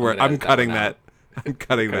 Much worse. I'm cutting that. I'm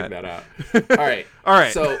cutting that out. All right. All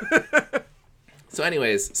right. So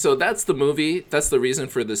anyways, so that's the movie. That's the reason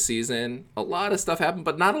for the season. A lot of stuff happened,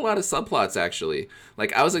 but not a lot of subplots, actually.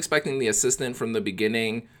 Like, I was expecting the assistant from the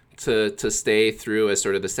beginning to stay through as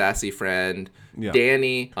sort of the sassy friend. Yeah.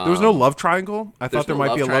 Danny. There was no love triangle. I thought there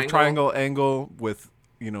might be a love triangle angle with,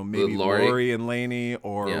 maybe Lori and Lainey,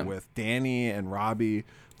 or with Danny and Robbie.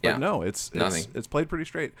 But no, it's played pretty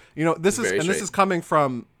straight. This is coming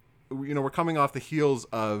from, we're coming off the heels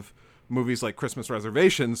of movies like Christmas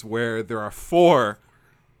Reservations, where there are four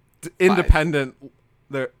independent.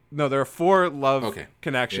 There are four love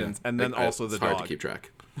connections, and then also the dog. It's hard to keep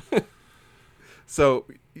track. So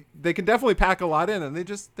they can definitely pack a lot in, and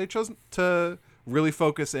they chose to really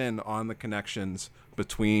focus in on the connections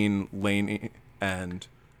between Lainey and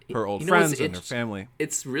her old friends and her family.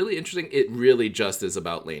 It's really interesting. It really just is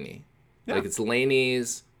about Lainey. Yeah. Like, it's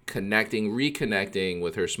Lainey's reconnecting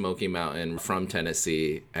with her Smokey Mountain from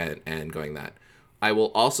Tennessee and going that. I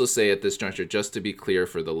will also say at this juncture, just to be clear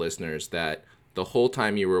for the listeners, that the whole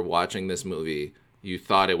time you were watching this movie, you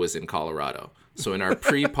thought it was in Colorado. So in our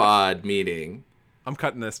pre-pod meeting, I'm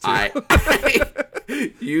cutting this too.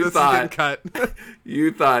 You This thought is getting cut.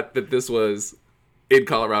 you thought that this was in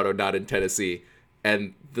Colorado, not in Tennessee,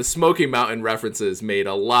 and the Smoky Mountain references made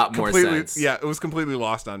a lot more sense. Yeah, it was completely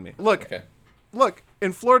lost on me. Look, Okay. look,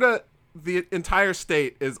 in Florida, the entire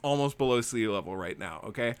state is almost below sea level right now,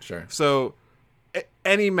 okay? Sure. So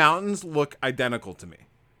any mountains look identical to me.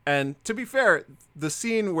 And to be fair, the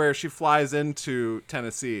scene where she flies into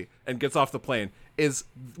Tennessee and gets off the plane is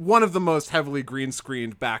one of the most heavily green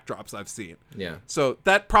screened backdrops I've seen. Yeah. So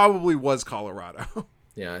that probably was Colorado.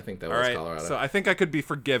 Yeah, I think that All was right. Colorado. So I think I could be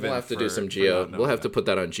forgiven. We'll have to for- do some for geo. not knowing We'll have that. to put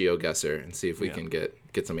that on GeoGuessr and see if we can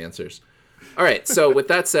get some answers. All right. So with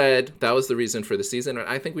that said, that was the reason for the season.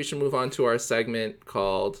 I think we should move on to our segment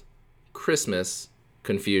called Christmas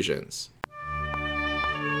Confusions.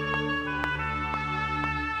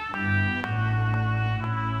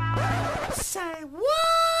 Say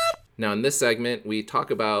what? Now, in this segment, we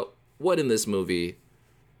talk about what in this movie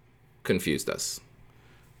confused us.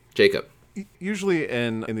 Jacob. Usually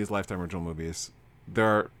in these Lifetime original movies,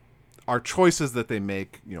 there are choices that they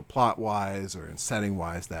make, plot wise or in setting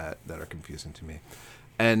wise that are confusing to me.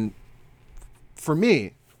 And for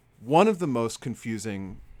me, one of the most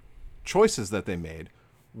confusing choices that they made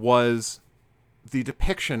was the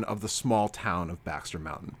depiction of the small town of Baxter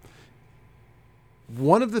Mountain.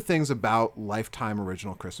 One of the things about Lifetime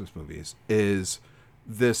original Christmas movies is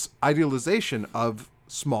this idealization of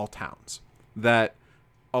small towns, that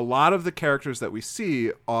a lot of the characters that we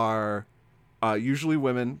see are usually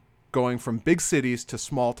women going from big cities to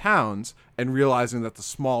small towns and realizing that the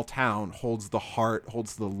small town holds the heart,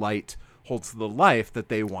 holds the light, holds the life that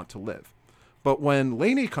they want to live. But when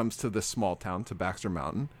Lainey comes to this small town, to Baxter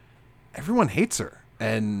Mountain, everyone hates her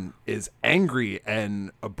and is angry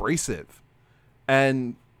and abrasive.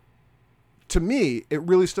 And to me, it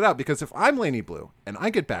really stood out because if I'm Lainey Blue and I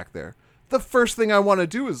get back there, the first thing I want to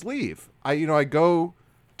do is leave. I go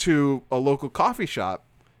to a local coffee shop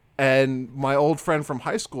and my old friend from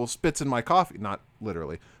high school spits in my coffee, not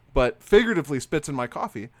literally, but figuratively spits in my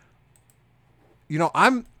coffee.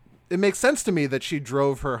 It makes sense to me that she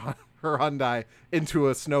drove her Hyundai into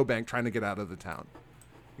a snowbank trying to get out of the town.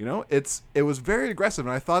 It was very aggressive,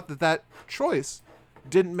 and I thought that choice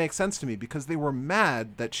didn't make sense to me because they were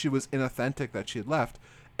mad that she was inauthentic, that she had left.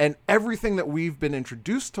 And everything that we've been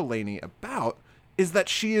introduced to Lainey about is that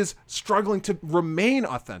she is struggling to remain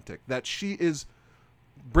authentic, that she is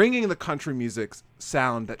bringing the country music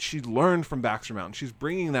sound that she learned from Baxter Mountain. She's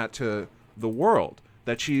bringing that to the world,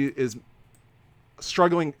 that she is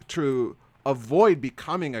struggling to avoid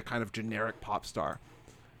becoming a kind of generic pop star.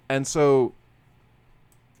 And so,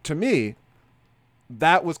 to me,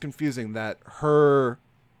 that was confusing, that her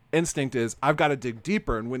instinct is, I've got to dig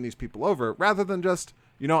deeper and win these people over, rather than just,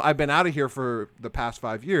 I've been out of here for the past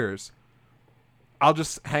 5 years. I'll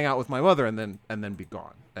just hang out with my mother and then be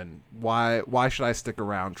gone. And why should I stick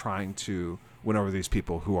around trying to win over these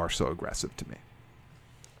people who are so aggressive to me?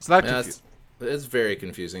 So that confused. It's very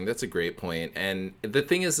confusing. That's a great point. And the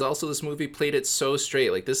thing is also, this movie played it so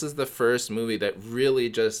straight. Like, this is the first movie that really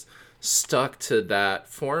just stuck to that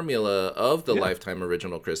formula of the Lifetime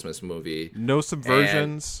original Christmas movie. No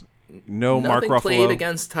subversions, no Mark Ruffalo. Nothing played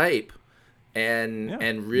against type. And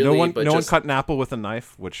really, no one cut an apple with a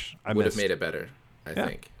knife, which I would missed. have made it better, I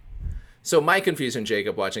think. So my confusion,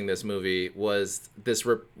 Jacob, watching this movie was this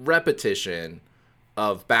repetition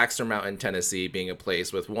of Baxter Mountain, Tennessee being a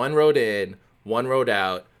place with one road in, one road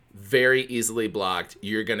out, very easily blocked.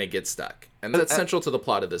 You're going to get stuck. And that's central to the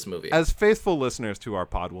plot of this movie. As faithful listeners to our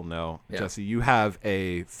pod will know, Jesse, you have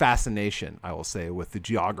a fascination, I will say, with the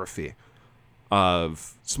geography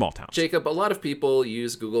of small towns. Jacob, a lot of people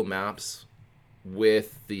use Google Maps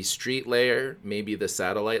with the street layer, maybe the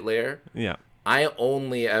satellite layer. Yeah. I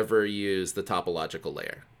only ever use the topological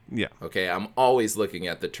layer. Yeah. Okay, I'm always looking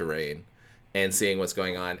at the terrain and seeing what's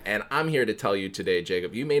going on. And I'm here to tell you today,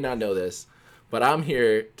 Jacob, you may not know this, but I'm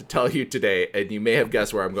here to tell you today, and you may have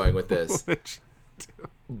guessed where I'm going with this.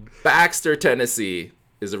 Baxter, Tennessee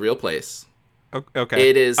is a real place. Okay.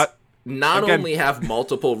 It is only have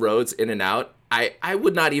multiple roads in and out. I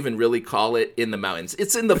would not even really call it in the mountains.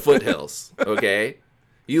 It's in the foothills, okay?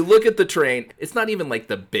 You look at the terrain, it's not even like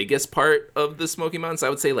the biggest part of the Smoky Mountains. I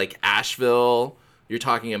would say like Asheville, you're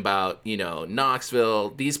talking about,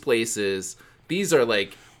 Knoxville, these places. These are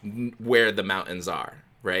like where the mountains are,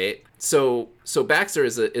 right? So Baxter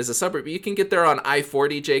is a suburb. You can get there on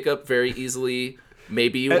I-40, Jacob, very easily.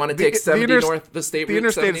 Maybe you want to take 70 north, the state the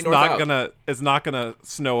route 70 interstate's north not gonna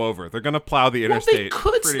snow over. They're gonna plow the Well, interstate. they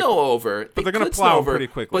could snow over. But they're gonna could plow snow over pretty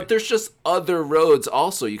quickly. But there's just other roads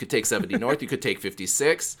also. You could take 70 north. You could take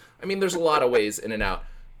 56. I mean, there's a lot of ways in and out.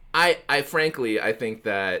 I frankly, I think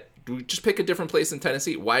that just pick a different place in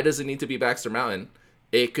Tennessee. Why does it need to be Baxter Mountain?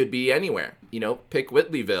 It could be anywhere. Pick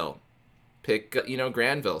Whitleyville. Pick,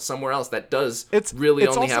 Granville. Somewhere else that does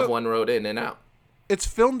only have one road in and out. It's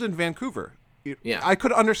filmed in Vancouver. Yeah. I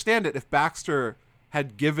could understand it if Baxter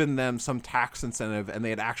had given them some tax incentive and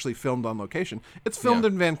they had actually filmed on location. It's filmed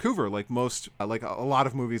in Vancouver, like a lot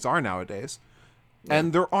of movies are nowadays. Yeah.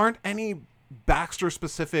 And there aren't any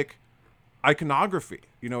Baxter-specific iconography.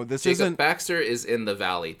 Baxter is in the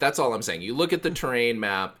valley. That's all I'm saying. You look at the terrain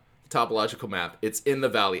map, the topological map, it's in the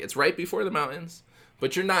valley. It's right before the mountains,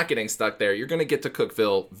 but you're not getting stuck there. You're going to get to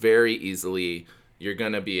Cookeville very easily. You're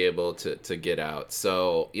going to be able to get out.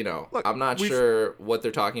 So, look, I'm not sure what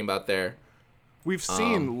they're talking about there. We've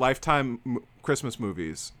seen Lifetime Christmas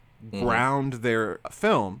movies ground their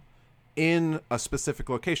film in a specific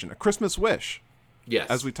location. A Christmas Wish, yes,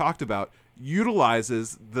 as we talked about,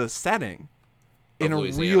 utilizes the setting in a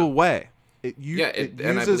Louisiana. Real way. And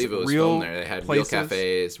I believe it was filmed there. They had places, real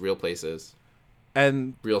cafes, real places,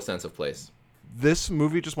 and real sense of place. This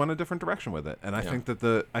movie just went a different direction with it, and I think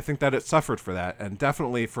that it suffered for that, and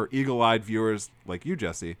definitely for eagle-eyed viewers like you,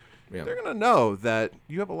 Jesse, they're gonna know that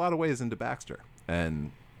you have a lot of ways into Baxter,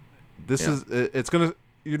 and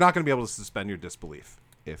you're not gonna be able to suspend your disbelief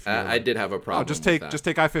if I did have a problem. Just take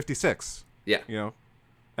I-56. Yeah,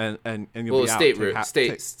 and you'll be state out.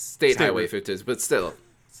 route, state highway 50, but still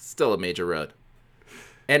a major road,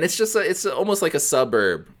 and it's almost like a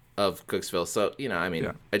suburb of Cooksville. So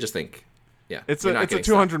I just think. Yeah, it's a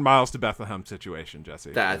 200 miles to Bethlehem situation,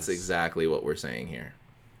 Jesse. That's exactly what we're saying here.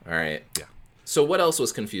 All right. Yeah. So what else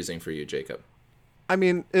was confusing for you, Jacob? I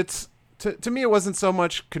mean, it's to me it wasn't so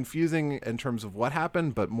much confusing in terms of what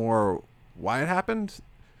happened, but more why it happened.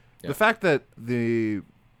 Yeah. The fact that the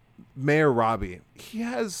Mayor Robbie, he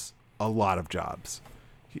has a lot of jobs.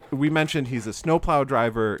 We mentioned he's a snowplow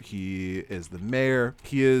driver. He is the mayor.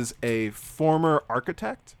 He is a former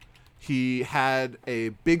architect. He had a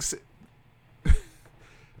big...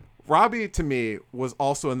 Robbie, to me, was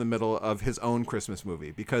also in the middle of his own Christmas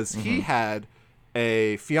movie because he had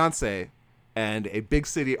a fiance and a big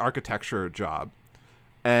city architecture job.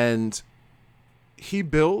 And he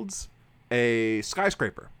builds a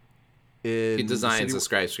skyscraper. He designs a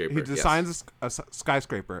skyscraper. He designs a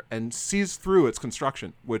skyscraper and sees through its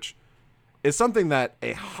construction, which is something that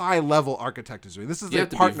a high-level architect is doing. This is you a have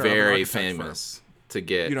to partner be very of an architect famous firm. To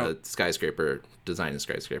get a skyscraper, design a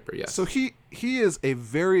skyscraper, yes. So he is a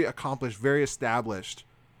very accomplished, very established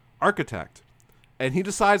architect, and he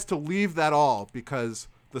decides to leave that all because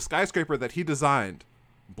the skyscraper that he designed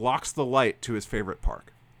blocks the light to his favorite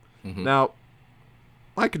park. Mm-hmm. Now,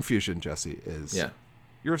 my confusion, Jesse, is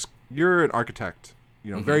you're an architect,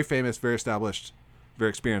 very famous, very established, very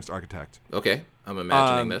experienced architect. Okay, I'm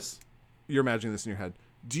imagining this. You're imagining this in your head.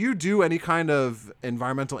 Do you do any kind of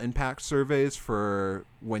environmental impact surveys for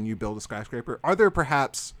when you build a skyscraper? Are there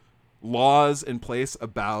perhaps laws in place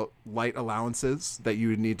about light allowances that you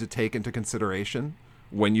would need to take into consideration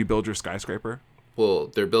when you build your skyscraper?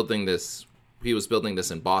 Well, they're building this. He was building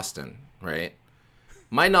this in Boston, right?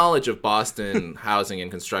 My knowledge of Boston housing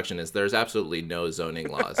and construction is there's absolutely no zoning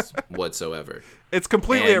laws whatsoever. It's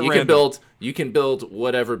completely at random. You can build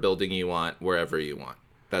whatever building you want wherever you want.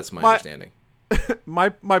 That's my understanding. My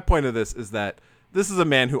point of this is that this is a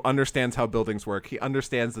man who understands how buildings work. He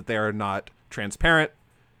understands that they are not transparent.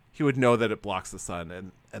 He would know that it blocks the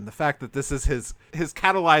sun. And the fact that this is his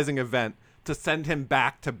catalyzing event to send him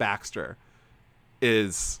back to Baxter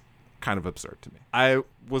is kind of absurd to me. I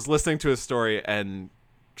was listening to his story and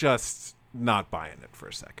just not buying it for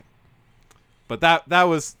a second. But that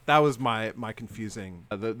was my confusing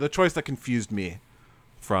the choice that confused me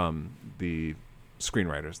from the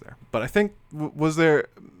screenwriters there. But I think was there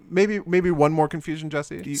maybe one more confusion,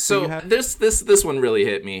 Jesse? This one really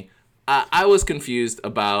hit me. I was confused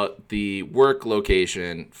about the work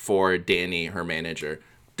location for Danny, her manager.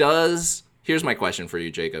 Here's my question for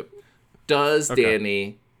you, Jacob. Does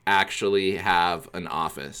Danny actually have an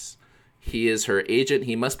office? He is her agent.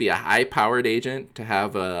 He must be a high-powered agent to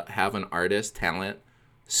have an artist talent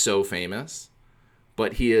so famous.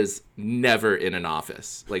 But he is never in an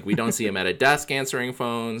office. Like, we don't see him at a desk answering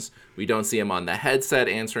phones. We don't see him on the headset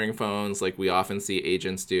answering phones like we often see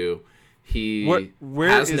agents do. He Where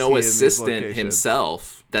has is no he in these assistant locations?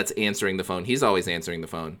 himself that's answering the phone. He's always answering the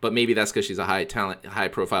phone, but maybe that's because she's a high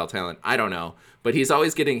profile talent. I don't know. But he's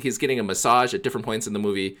getting a massage at different points in the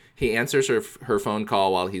movie. He answers her phone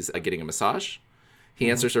call while he's getting a massage. He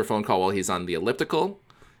answers her phone call while he's on the elliptical.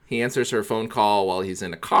 He answers her phone call while he's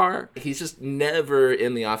in a car. He's just never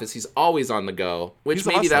in the office. He's always on the go, which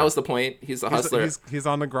maybe that was the point. He's a hustler. He's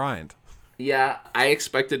on the grind. Yeah, I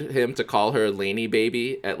expected him to call her Lainey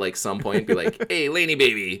Baby at like some point, be like, "Hey, Lainey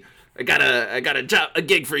Baby, I got a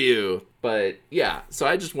gig for you." But yeah, so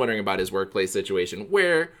I'm just wondering about his workplace situation.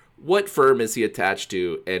 What firm is he attached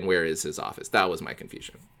to, and where is his office? That was my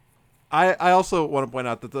confusion. I also want to point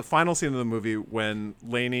out that the final scene of the movie, when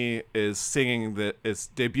Lainey is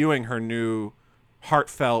debuting her new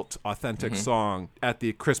heartfelt, authentic song at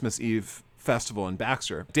the Christmas Eve festival in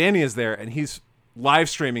Baxter, Danny is there and he's live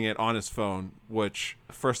streaming it on his phone, which,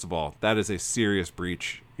 first of all, that is a serious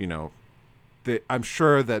breach. I'm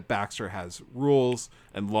sure that Baxter has rules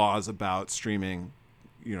and laws about streaming,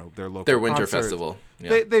 their winter concerts. festival.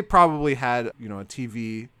 Yeah. They probably had, a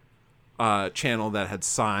TV channel that had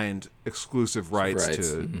signed exclusive rights.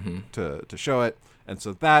 To show it, and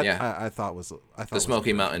so that I thought was the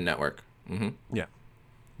Smokey Mountain Network. Yeah,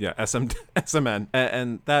 SMN,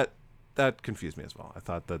 and that confused me as well. I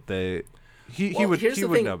thought that he would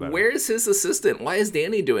know better. Where is his assistant? Why is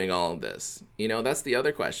Danny doing all of this? That's the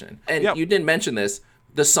other question. And you didn't mention this.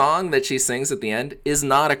 The song that she sings at the end is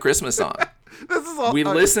not a Christmas song. This is all, we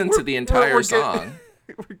listened to the entire song,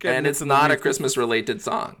 and it's not a Christmas-related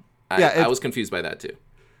song. I was confused by that too.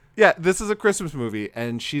 Yeah, this is a Christmas movie,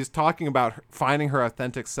 and she's talking about finding her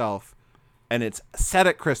authentic self, and it's set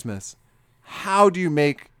at Christmas. How do you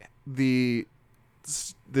make the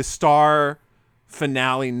star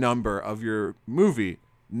finale number of your movie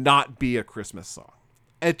not be a Christmas song?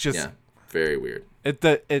 It just very weird. It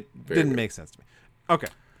didn't make sense to me. Okay,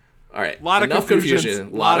 all right. A lot of confusion.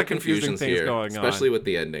 A lot of confusions things here, going on, especially with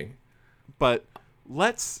the ending. But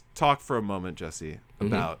let's talk for a moment, Jesse,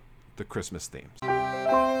 about the Christmas themes.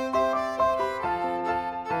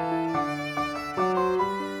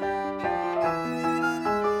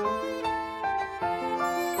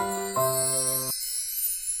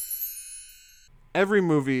 Every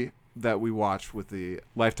movie that we watch with the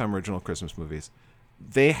Lifetime original Christmas movies,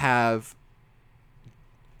 they have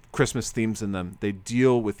Christmas themes in them. They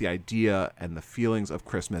deal with the idea and the feelings of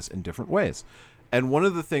Christmas in different ways. And one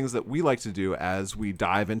of the things that we like to do as we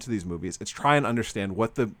dive into these movies is try and understand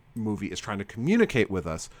what the movie is trying to communicate with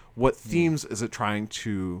us. What themes is it trying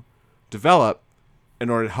to develop in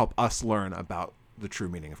order to help us learn about the true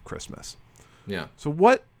meaning of Christmas? Yeah. So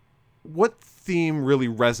what theme really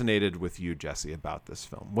resonated with you, Jesse, about this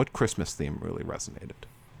film? What Christmas theme really resonated?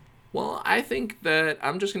 Well, I think that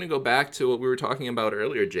I'm just going to go back to what we were talking about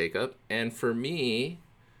earlier, Jacob. And for me,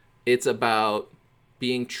 it's about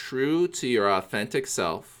being true to your authentic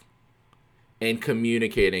self and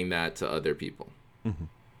communicating that to other people. Mm-hmm.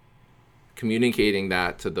 Communicating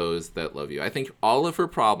that to those that love you. I think all of her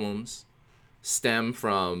problems stem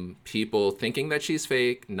from people thinking that she's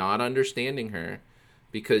fake, not understanding her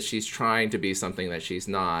because she's trying to be something that she's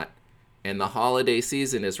not. And the holiday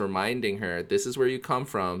season is reminding her, this is where you come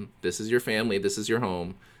from. This is your family. This is your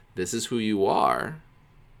home. This is who you are.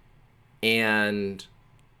 And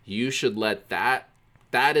you should let that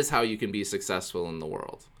is how you can be successful in the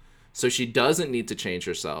world. So she doesn't need to change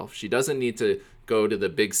herself. She doesn't need to go to the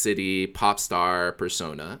big city pop star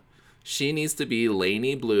persona. She needs to be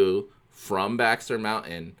Lainey Blue from Baxter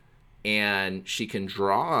Mountain, and she can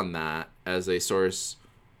draw on that as a source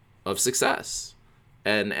of success.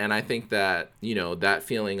 And I think that, that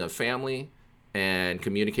feeling of family and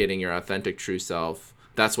communicating your authentic true self,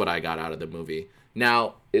 that's what I got out of the movie.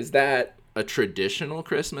 Now, is that a traditional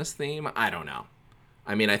Christmas theme? I don't know.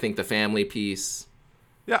 I mean, I think the family piece.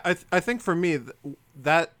 Yeah, I think for me,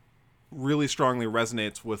 that really strongly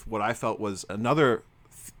resonates with what I felt was another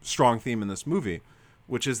strong theme in this movie,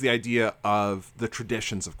 which is the idea of the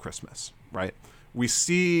traditions of Christmas, right? We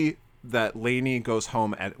see that Lainey goes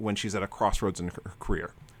home when she's at a crossroads in her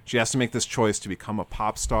career. She has to make this choice to become a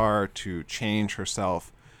pop star, to change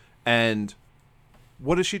herself. And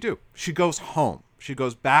what does she do? She goes home. She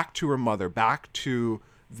goes back to her mother, back to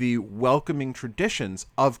the welcoming traditions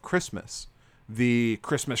of Christmas, the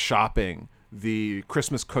Christmas shopping, the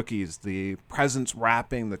Christmas cookies, the presents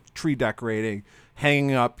wrapping, the tree decorating,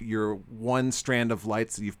 hanging up your one strand of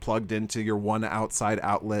lights that you've plugged into your one outside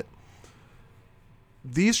outlet.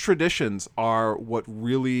 These traditions are what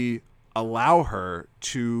really allow her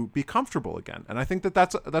to be comfortable again. And I think that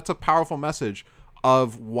that's a powerful message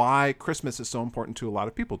of why Christmas is so important to a lot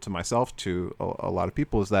of people, to myself, to a lot of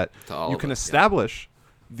people, is that you can establish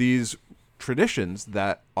these traditions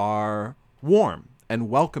that are warm and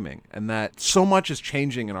welcoming, and that so much is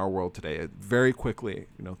changing in our world today very quickly.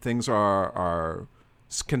 Things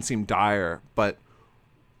can seem dire, but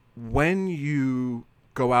when you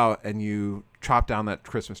go out and you chop down that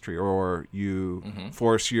Christmas tree, or you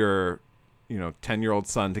force your 10-year-old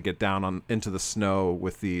son to get down into the snow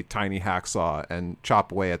with the tiny hacksaw and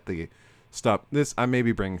chop away at the stuff. I may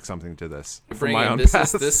be bringing something to this from my own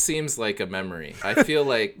past. This seems like a memory. I feel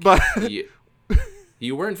like but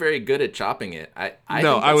you weren't very good at chopping it. I think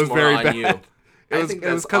I was very bad. You. It was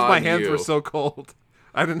because my hands were so cold.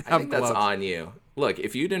 I didn't have gloves. That's on you. Look,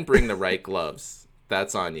 if you didn't bring the right gloves,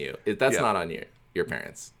 that's on you. That's not on your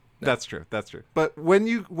parents. No. That's true. But when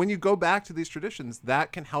you go back to these traditions,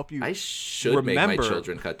 that can help you. I should make my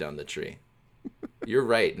children cut down the tree. You're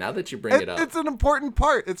right. Now that you bring it up, it's an important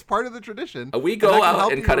part. It's part of the tradition. We go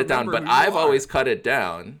out and cut it down, but I've always cut it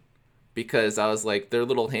down because I was like, their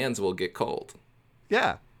little hands will get cold.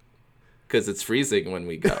 Yeah. Because it's freezing when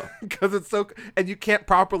we go. Because it's and you can't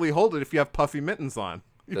properly hold it if you have puffy mittens on.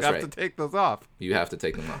 You have to take those off. You have to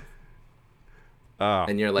take them off.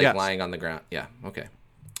 And you're lying on the ground. Yeah. Okay.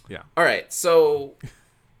 Yeah. All right. So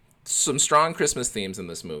some strong Christmas themes in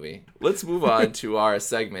this movie. Let's move on to our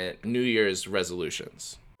segment, New Year's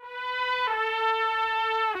resolutions.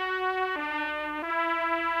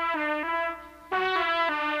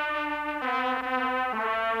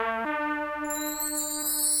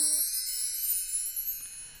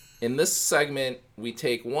 In this segment, we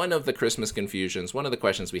take one of the Christmas confusions, one of the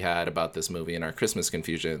questions we had about this movie in our Christmas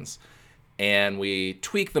confusions, and we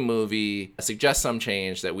tweak the movie, suggest some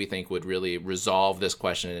change that we think would really resolve this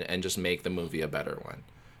question and just make the movie a better one.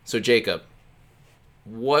 So, Jacob,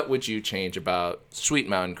 what would you change about Sweet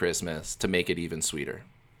Mountain Christmas to make it even sweeter?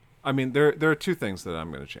 I mean, there are two things that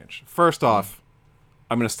I'm going to change. First off,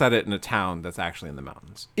 I'm going to set it in a town that's actually in the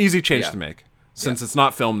mountains. Easy change to make, since it's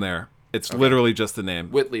not filmed there. It's literally just the name.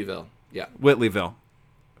 Whitleyville. Yeah. Whitleyville.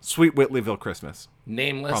 Sweet Whitleyville Christmas.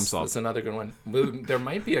 Nameless. That's another good one. There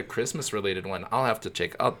might be a Christmas-related one. I'll have to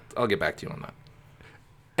check. I'll get back to you on that.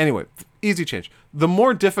 Anyway, easy change. The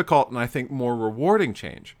more difficult and I think more rewarding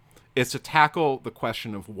change is to tackle the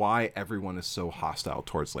question of why everyone is so hostile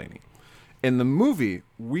towards Lainey. In the movie,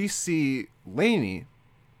 we see Lainey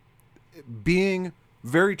being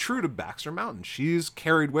very true to Baxter Mountain. She's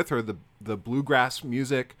carried with her the bluegrass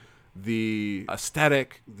music, the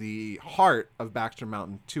aesthetic, the heart of Baxter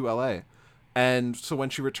Mountain to LA. And so when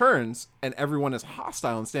she returns and everyone is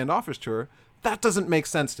hostile and standoffish to her, that doesn't make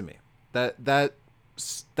sense to me. That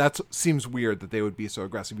seems weird that they would be so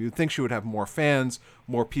aggressive. You would think she would have more fans,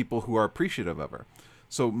 more people who are appreciative of her.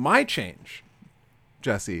 So my change,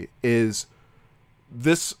 Jesse, is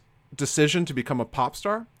this decision to become a pop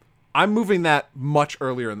star. I'm moving that much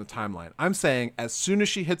earlier in the timeline. I'm saying as soon as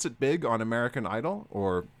she hits it big on American Idol,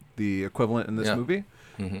 or the equivalent in this movie,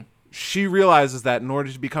 she realizes that in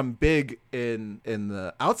order to become big in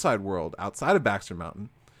the outside world, outside of Baxter Mountain,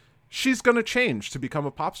 she's going to change to become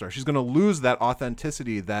a pop star. She's going to lose that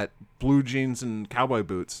authenticity, that blue jeans and cowboy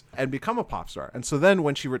boots, and become a pop star. And so then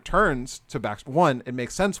when she returns to Baxter, one, it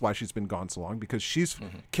makes sense why she's been gone so long, because she's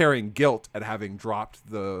carrying guilt at having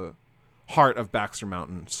dropped the heart of Baxter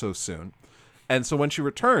Mountain so soon. And so when she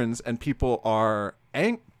returns and people are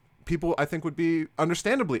people I think would be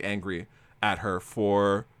understandably angry at her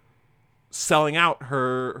for selling out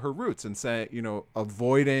her roots and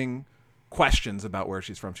avoiding questions about where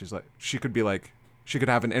she's from. She could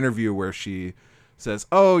have an interview where she says,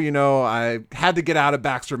 I had to get out of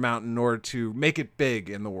Baxter Mountain in order to make it big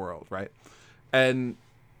in the world, right? And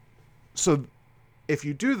so if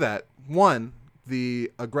you do that, one,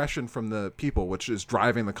 the aggression from the people, which is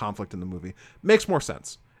driving the conflict in the movie, makes more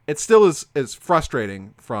sense. It still is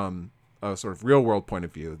frustrating from a sort of real world point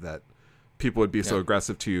of view that people would be so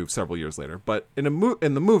aggressive to you several years later. But in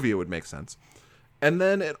the movie, it would make sense. And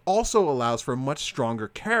then it also allows for a much stronger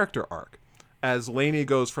character arc, as Lainey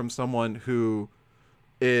goes from someone who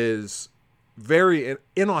is very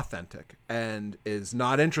inauthentic and is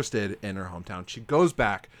not interested in her hometown. She goes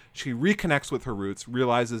back, she reconnects with her roots,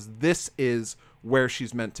 realizes this is where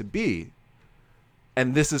she's meant to be,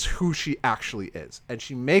 and this is who she actually is. And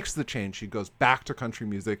she makes the change. She goes back to country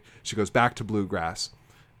music. She goes back to bluegrass.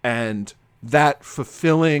 And that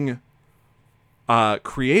fulfilling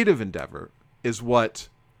creative endeavor is what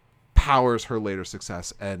powers her later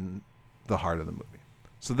success and the heart of the movie.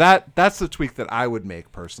 So that's the tweak that I would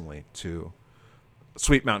make personally to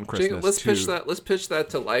Sweet Mountain Christmas. Jacob, let's pitch that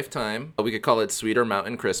to Lifetime. We could call it Sweeter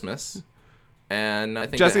Mountain Christmas. and I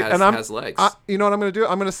think Jesse, it and has legs. You know what I'm going to do?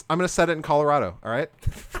 I'm going to set it in Colorado. All right.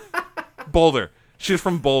 Boulder. She's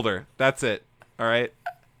from Boulder. That's it. All right.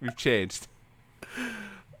 We've changed.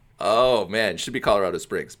 Oh man, should be Colorado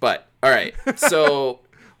Springs. But all right, so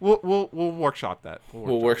we'll workshop that.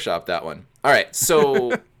 We'll workshop that one. All right,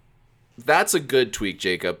 so that's a good tweak,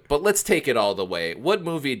 Jacob. But let's take it all the way. What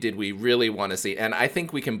movie did we really want to see? And I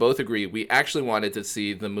think we can both agree we actually wanted to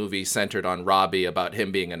see the movie centered on Robbie, about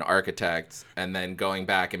him being an architect and then going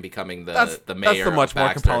back and becoming the mayor. That's the much of more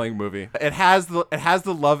Baxter. compelling movie. It has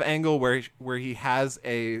the love angle where he has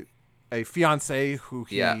a fiancée who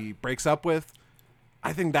he breaks up with.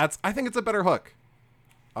 I think it's a better hook,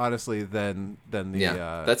 honestly, than the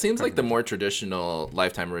that seems like the more traditional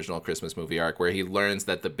Lifetime original Christmas movie arc, where he learns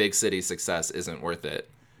that the big city success isn't worth it.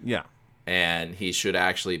 Yeah. And he should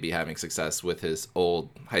actually be having success with his old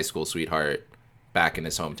high school sweetheart back in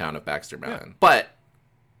his hometown of Baxter Mountain. Yeah. But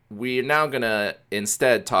we're now going to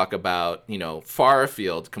instead talk about, far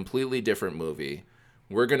afield, completely different movie.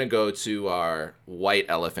 We're going to go to our White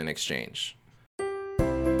Elephant Exchange.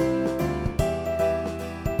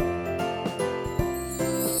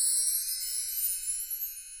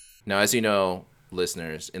 Now, as you know,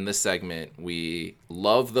 listeners, in this segment, we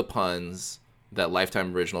love the puns that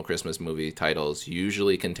Lifetime original Christmas movie titles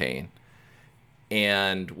usually contain.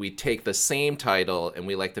 And we take the same title and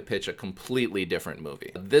we like to pitch a completely different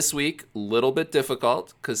movie. This week, a little bit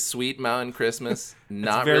difficult because Sweet Mountain Christmas,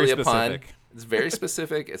 not really a pun. It's very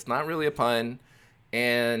specific. It's not really a pun.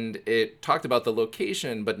 And it talked about the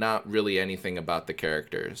location, but not really anything about the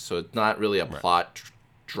characters. So it's not really a plot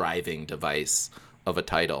driving device of a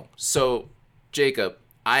title. So, Jacob,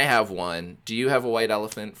 I have one. Do you have a white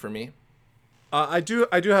elephant for me? I do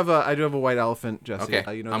have a white elephant, Jesse. Okay.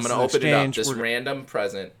 I'm going to open it up. This random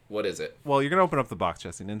present. What is it? Well, you're going to open up the box,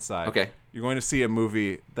 Jesse, and inside, you're going to see a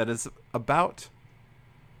movie that is about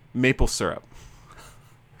maple syrup.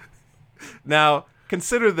 Now,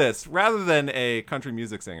 consider this. Rather than a country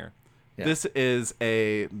music singer, this is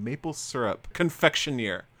a maple syrup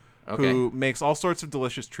confectioner who makes all sorts of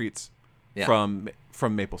delicious treats from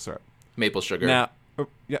maple syrup. Maple sugar. Now,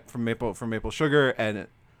 from maple sugar, and it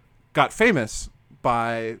got famous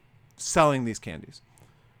by selling these candies.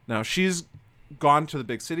 Now, she's gone to the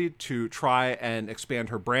big city to try and expand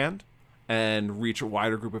her brand and reach a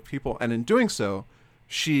wider group of people, and in doing so,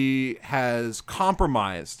 she has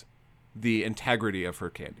compromised the integrity of her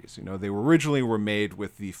candies. They originally were made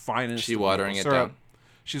with the finest watering it syrup. down.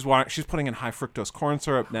 She's putting in high fructose corn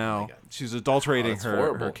syrup now. She's adulterating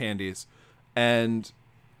her candies. And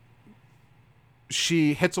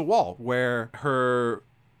she hits a wall where her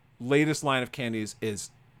latest line of candies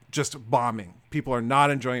is just bombing. People are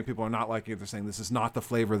not enjoying it. People are not liking it. They're saying, this is not the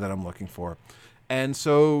flavor that I'm looking for. And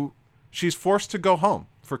so she's forced to go home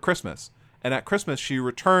for Christmas. And at Christmas, she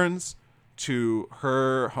returns to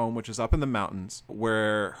her home, which is up in the mountains,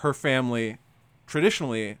 where her family,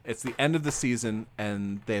 traditionally, it's the end of the season,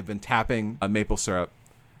 and they've been tapping a maple syrup.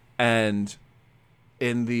 And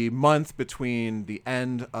in the month between the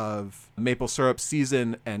end of maple syrup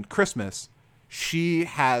season and Christmas, she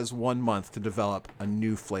has 1 month to develop a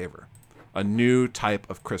new flavor, a new type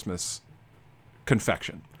of Christmas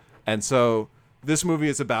confection. And so this movie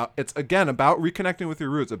is about reconnecting with your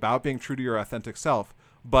roots, about being true to your authentic self,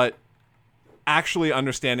 but actually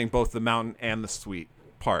understanding both the mountain and the sweet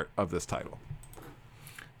part of this title.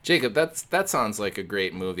 Jacob, that sounds like a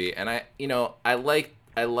great movie, and I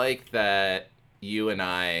like that you and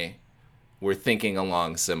I were thinking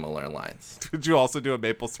along similar lines. Did you also do a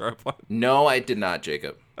maple syrup one? No, I did not,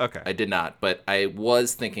 Jacob. Okay. I did not, but I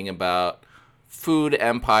was thinking about food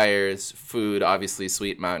empires, obviously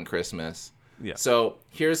Sweet Mountain Christmas. Yeah. So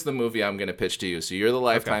here's the movie I'm going to pitch to you. So you're the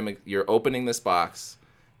Lifetime, you're opening this box.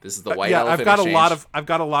 This is the White Elephant Exchange. I've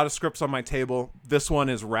got a lot of scripts on my table. This one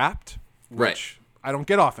is wrapped, which I don't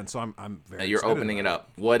get often, so I'm very You're excited opening it about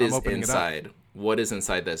up. What is inside? What is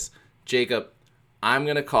inside this? Jacob, I'm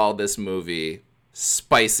going to call this movie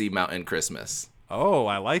Spicy Mountain Christmas. Oh,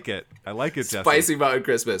 I like it. Jesse. Spicy Mountain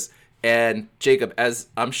Christmas. And Jacob, as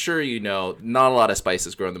I'm sure you know, not a lot of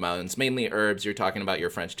spices grow in the mountains. Mainly herbs. You're talking about your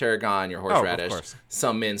French tarragon, your horseradish,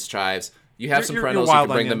 some minced chives. You have some perennials. You can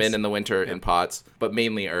bring them in the winter in pots, but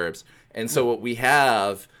mainly herbs. And so what we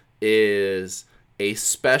have is a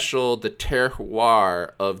the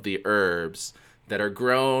terroir of the herbs that are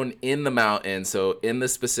grown in the mountains, so in the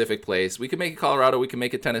specific place. We can make it Colorado, we can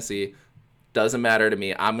make it Tennessee. Doesn't matter to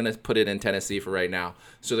me. I'm going to put it in Tennessee for right now.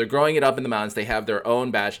 So they're growing it up in the mountains. They have their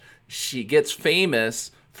own batch. She gets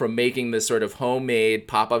famous from making this sort of homemade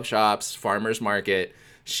pop-up shops, farmer's market.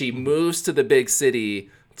 She moves to the big city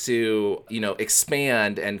to,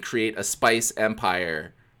 expand and create a spice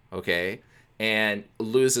empire, okay? And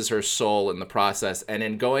loses her soul in the process. And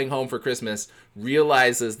in going home for Christmas,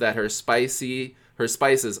 realizes that her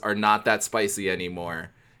spices are not that spicy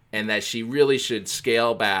anymore. And that she really should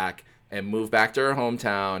scale back and move back to her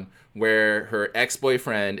hometown where her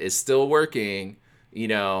ex-boyfriend is still working,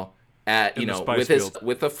 at,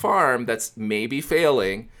 with a farm that's maybe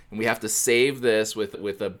failing. And we have to save this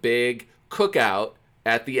with a big cookout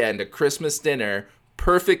at the end, a Christmas dinner,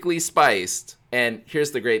 perfectly spiced. And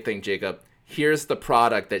here's the great thing, Jacob. Here's the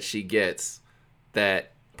product that she gets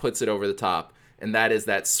that puts it over the top. And that is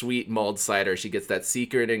that sweet mulled cider. She gets that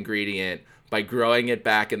secret ingredient by growing it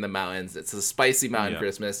back in the mountains. It's a spicy mountain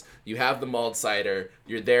Christmas. You have the mulled cider.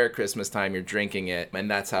 You're there at Christmas time. You're drinking it.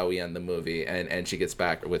 And that's how we end the movie. And she gets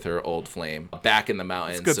back with her old flame back in the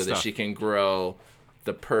mountains so that she can grow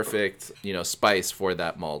the perfect, spice for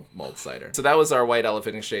that mulled cider. So that was our White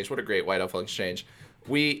Elephant Exchange. What a great White Elephant Exchange.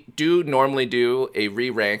 We do normally do a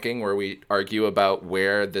re-ranking where we argue about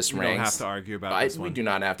where this ranks. We don't have to argue about this one. We do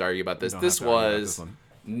not have to argue about this. This was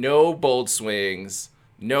no bold swings,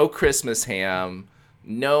 no Christmas ham,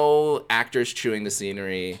 no actors chewing the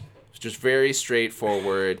scenery. It's just very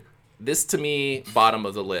straightforward. This, to me, bottom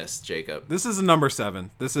of the list, Jacob. This is a number 7.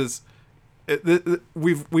 This is...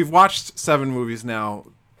 We've watched 7 movies now.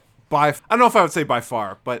 I don't know if I would say by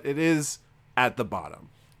far, but it is at the bottom.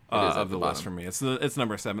 Of the list for me. It's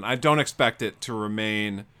number 7. I don't expect it to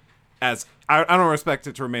remain I don't expect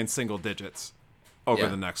it to remain single digits over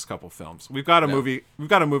the next couple films. We've got a movie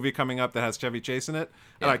coming up that has Chevy Chase in it,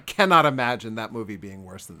 and I cannot imagine that movie being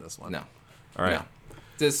worse than this one. No. All right. No.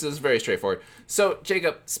 This is very straightforward. So,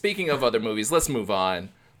 Jacob, speaking of other movies, let's move on.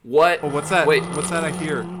 What's that? Wait, what's that I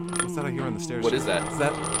hear? What's that I hear on the stairs? What is that? Is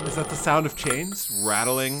that the sound of chains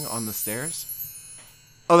rattling on the stairs?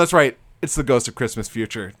 Oh, that's right. It's the Ghost of Christmas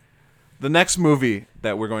Future. The next movie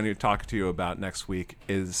that we're going to talk to you about next week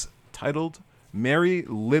is titled Merry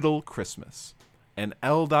Little Christmas, and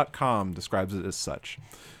Elle.com describes it as such.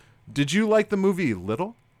 Did you like the movie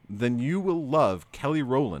Little? Then you will love Kelly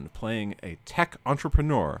Rowland playing a tech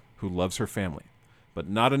entrepreneur who loves her family, but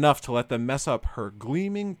not enough to let them mess up her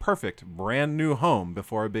gleaming, perfect, brand new home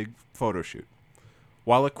before a big photo shoot.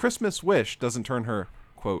 While a Christmas wish doesn't turn her,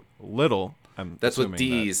 quote, little... That's with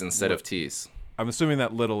D's instead of T's. I'm assuming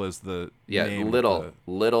that little is the name little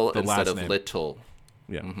the instead of name. little.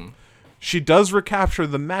 Yeah. Mm-hmm. She does recapture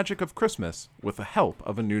the magic of Christmas with the help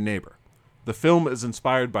of a new neighbor. The film is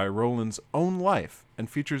inspired by Rowland's own life and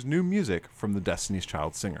features new music from the Destiny's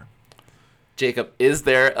Child singer. Jacob, is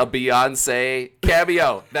there a Beyonce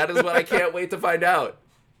cameo? That is what I can't wait to find out.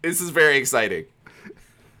 This is very exciting.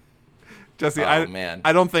 Jesse,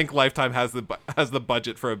 I don't think Lifetime has the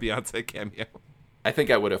budget for a Beyonce cameo. I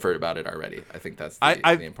think I would have heard about it already. I think that's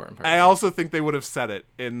the important part. I also think they would have said it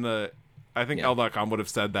in the... I think Elle.com would have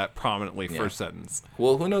said that prominently first sentence.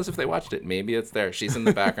 Well, who knows if they watched it? Maybe it's there. She's in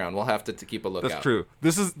the background. We'll have to keep a lookout. That's true.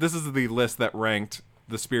 This is the list that ranked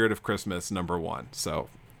The Spirit of Christmas number 1. So,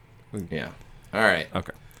 yeah. All right.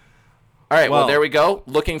 Okay. All right. Well, there we go.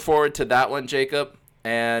 Looking forward to that one, Jacob,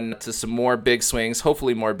 and to some more big swings.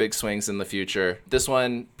 Hopefully, more big swings in the future. This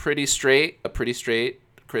one, a pretty straight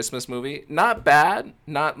Christmas movie. Not bad.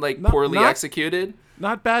 Not poorly executed.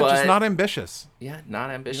 Not bad, just not ambitious. Yeah, not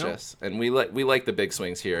ambitious. And we like the big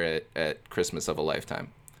swings here at Christmas of a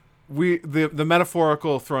Lifetime. The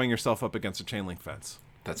metaphorical throwing yourself up against a chain link fence.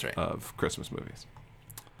 That's right. Of Christmas movies.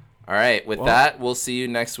 All right. With that, we'll see you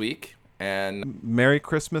next week. And Merry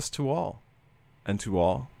Christmas to all. And to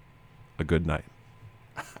all, a good night.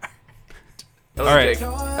 All right.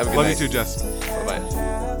 Have a good Love night. you too, Jess.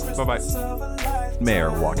 Bye-bye. Bye-bye.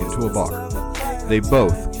 Mayor walk into a bar. They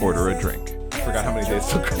both order a drink. I forgot how many days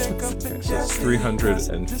till Christmas. Okay, so it's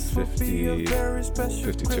 352.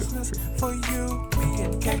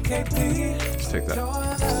 Let's take that.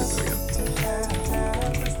 Let's do it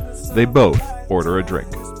again. They both order a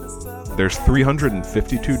drink. There's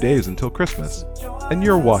 352 days until Christmas, and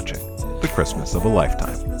you're watching The Christmas of a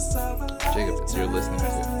Lifetime. Jacob, it's your listening to.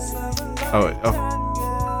 Oh.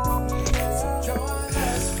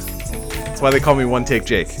 That's why they call me One Take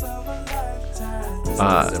Jake.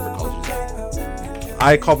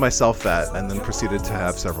 I called myself that and then proceeded to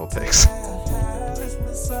have several takes.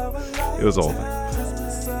 It was old.